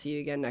listening. We'll see you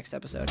again next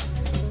episode.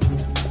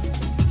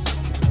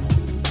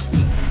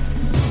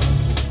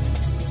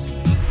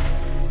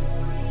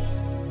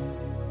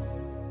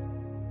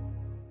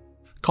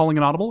 Calling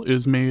It Audible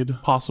is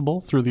made possible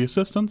through the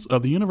assistance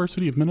of the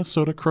University of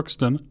Minnesota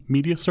Crookston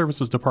Media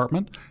Services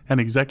Department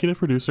and executive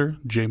producer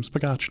James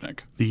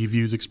Pagachnik. The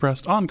views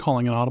expressed on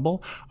Calling It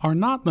Audible are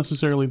not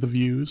necessarily the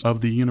views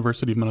of the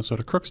University of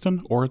Minnesota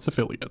Crookston or its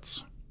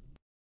affiliates.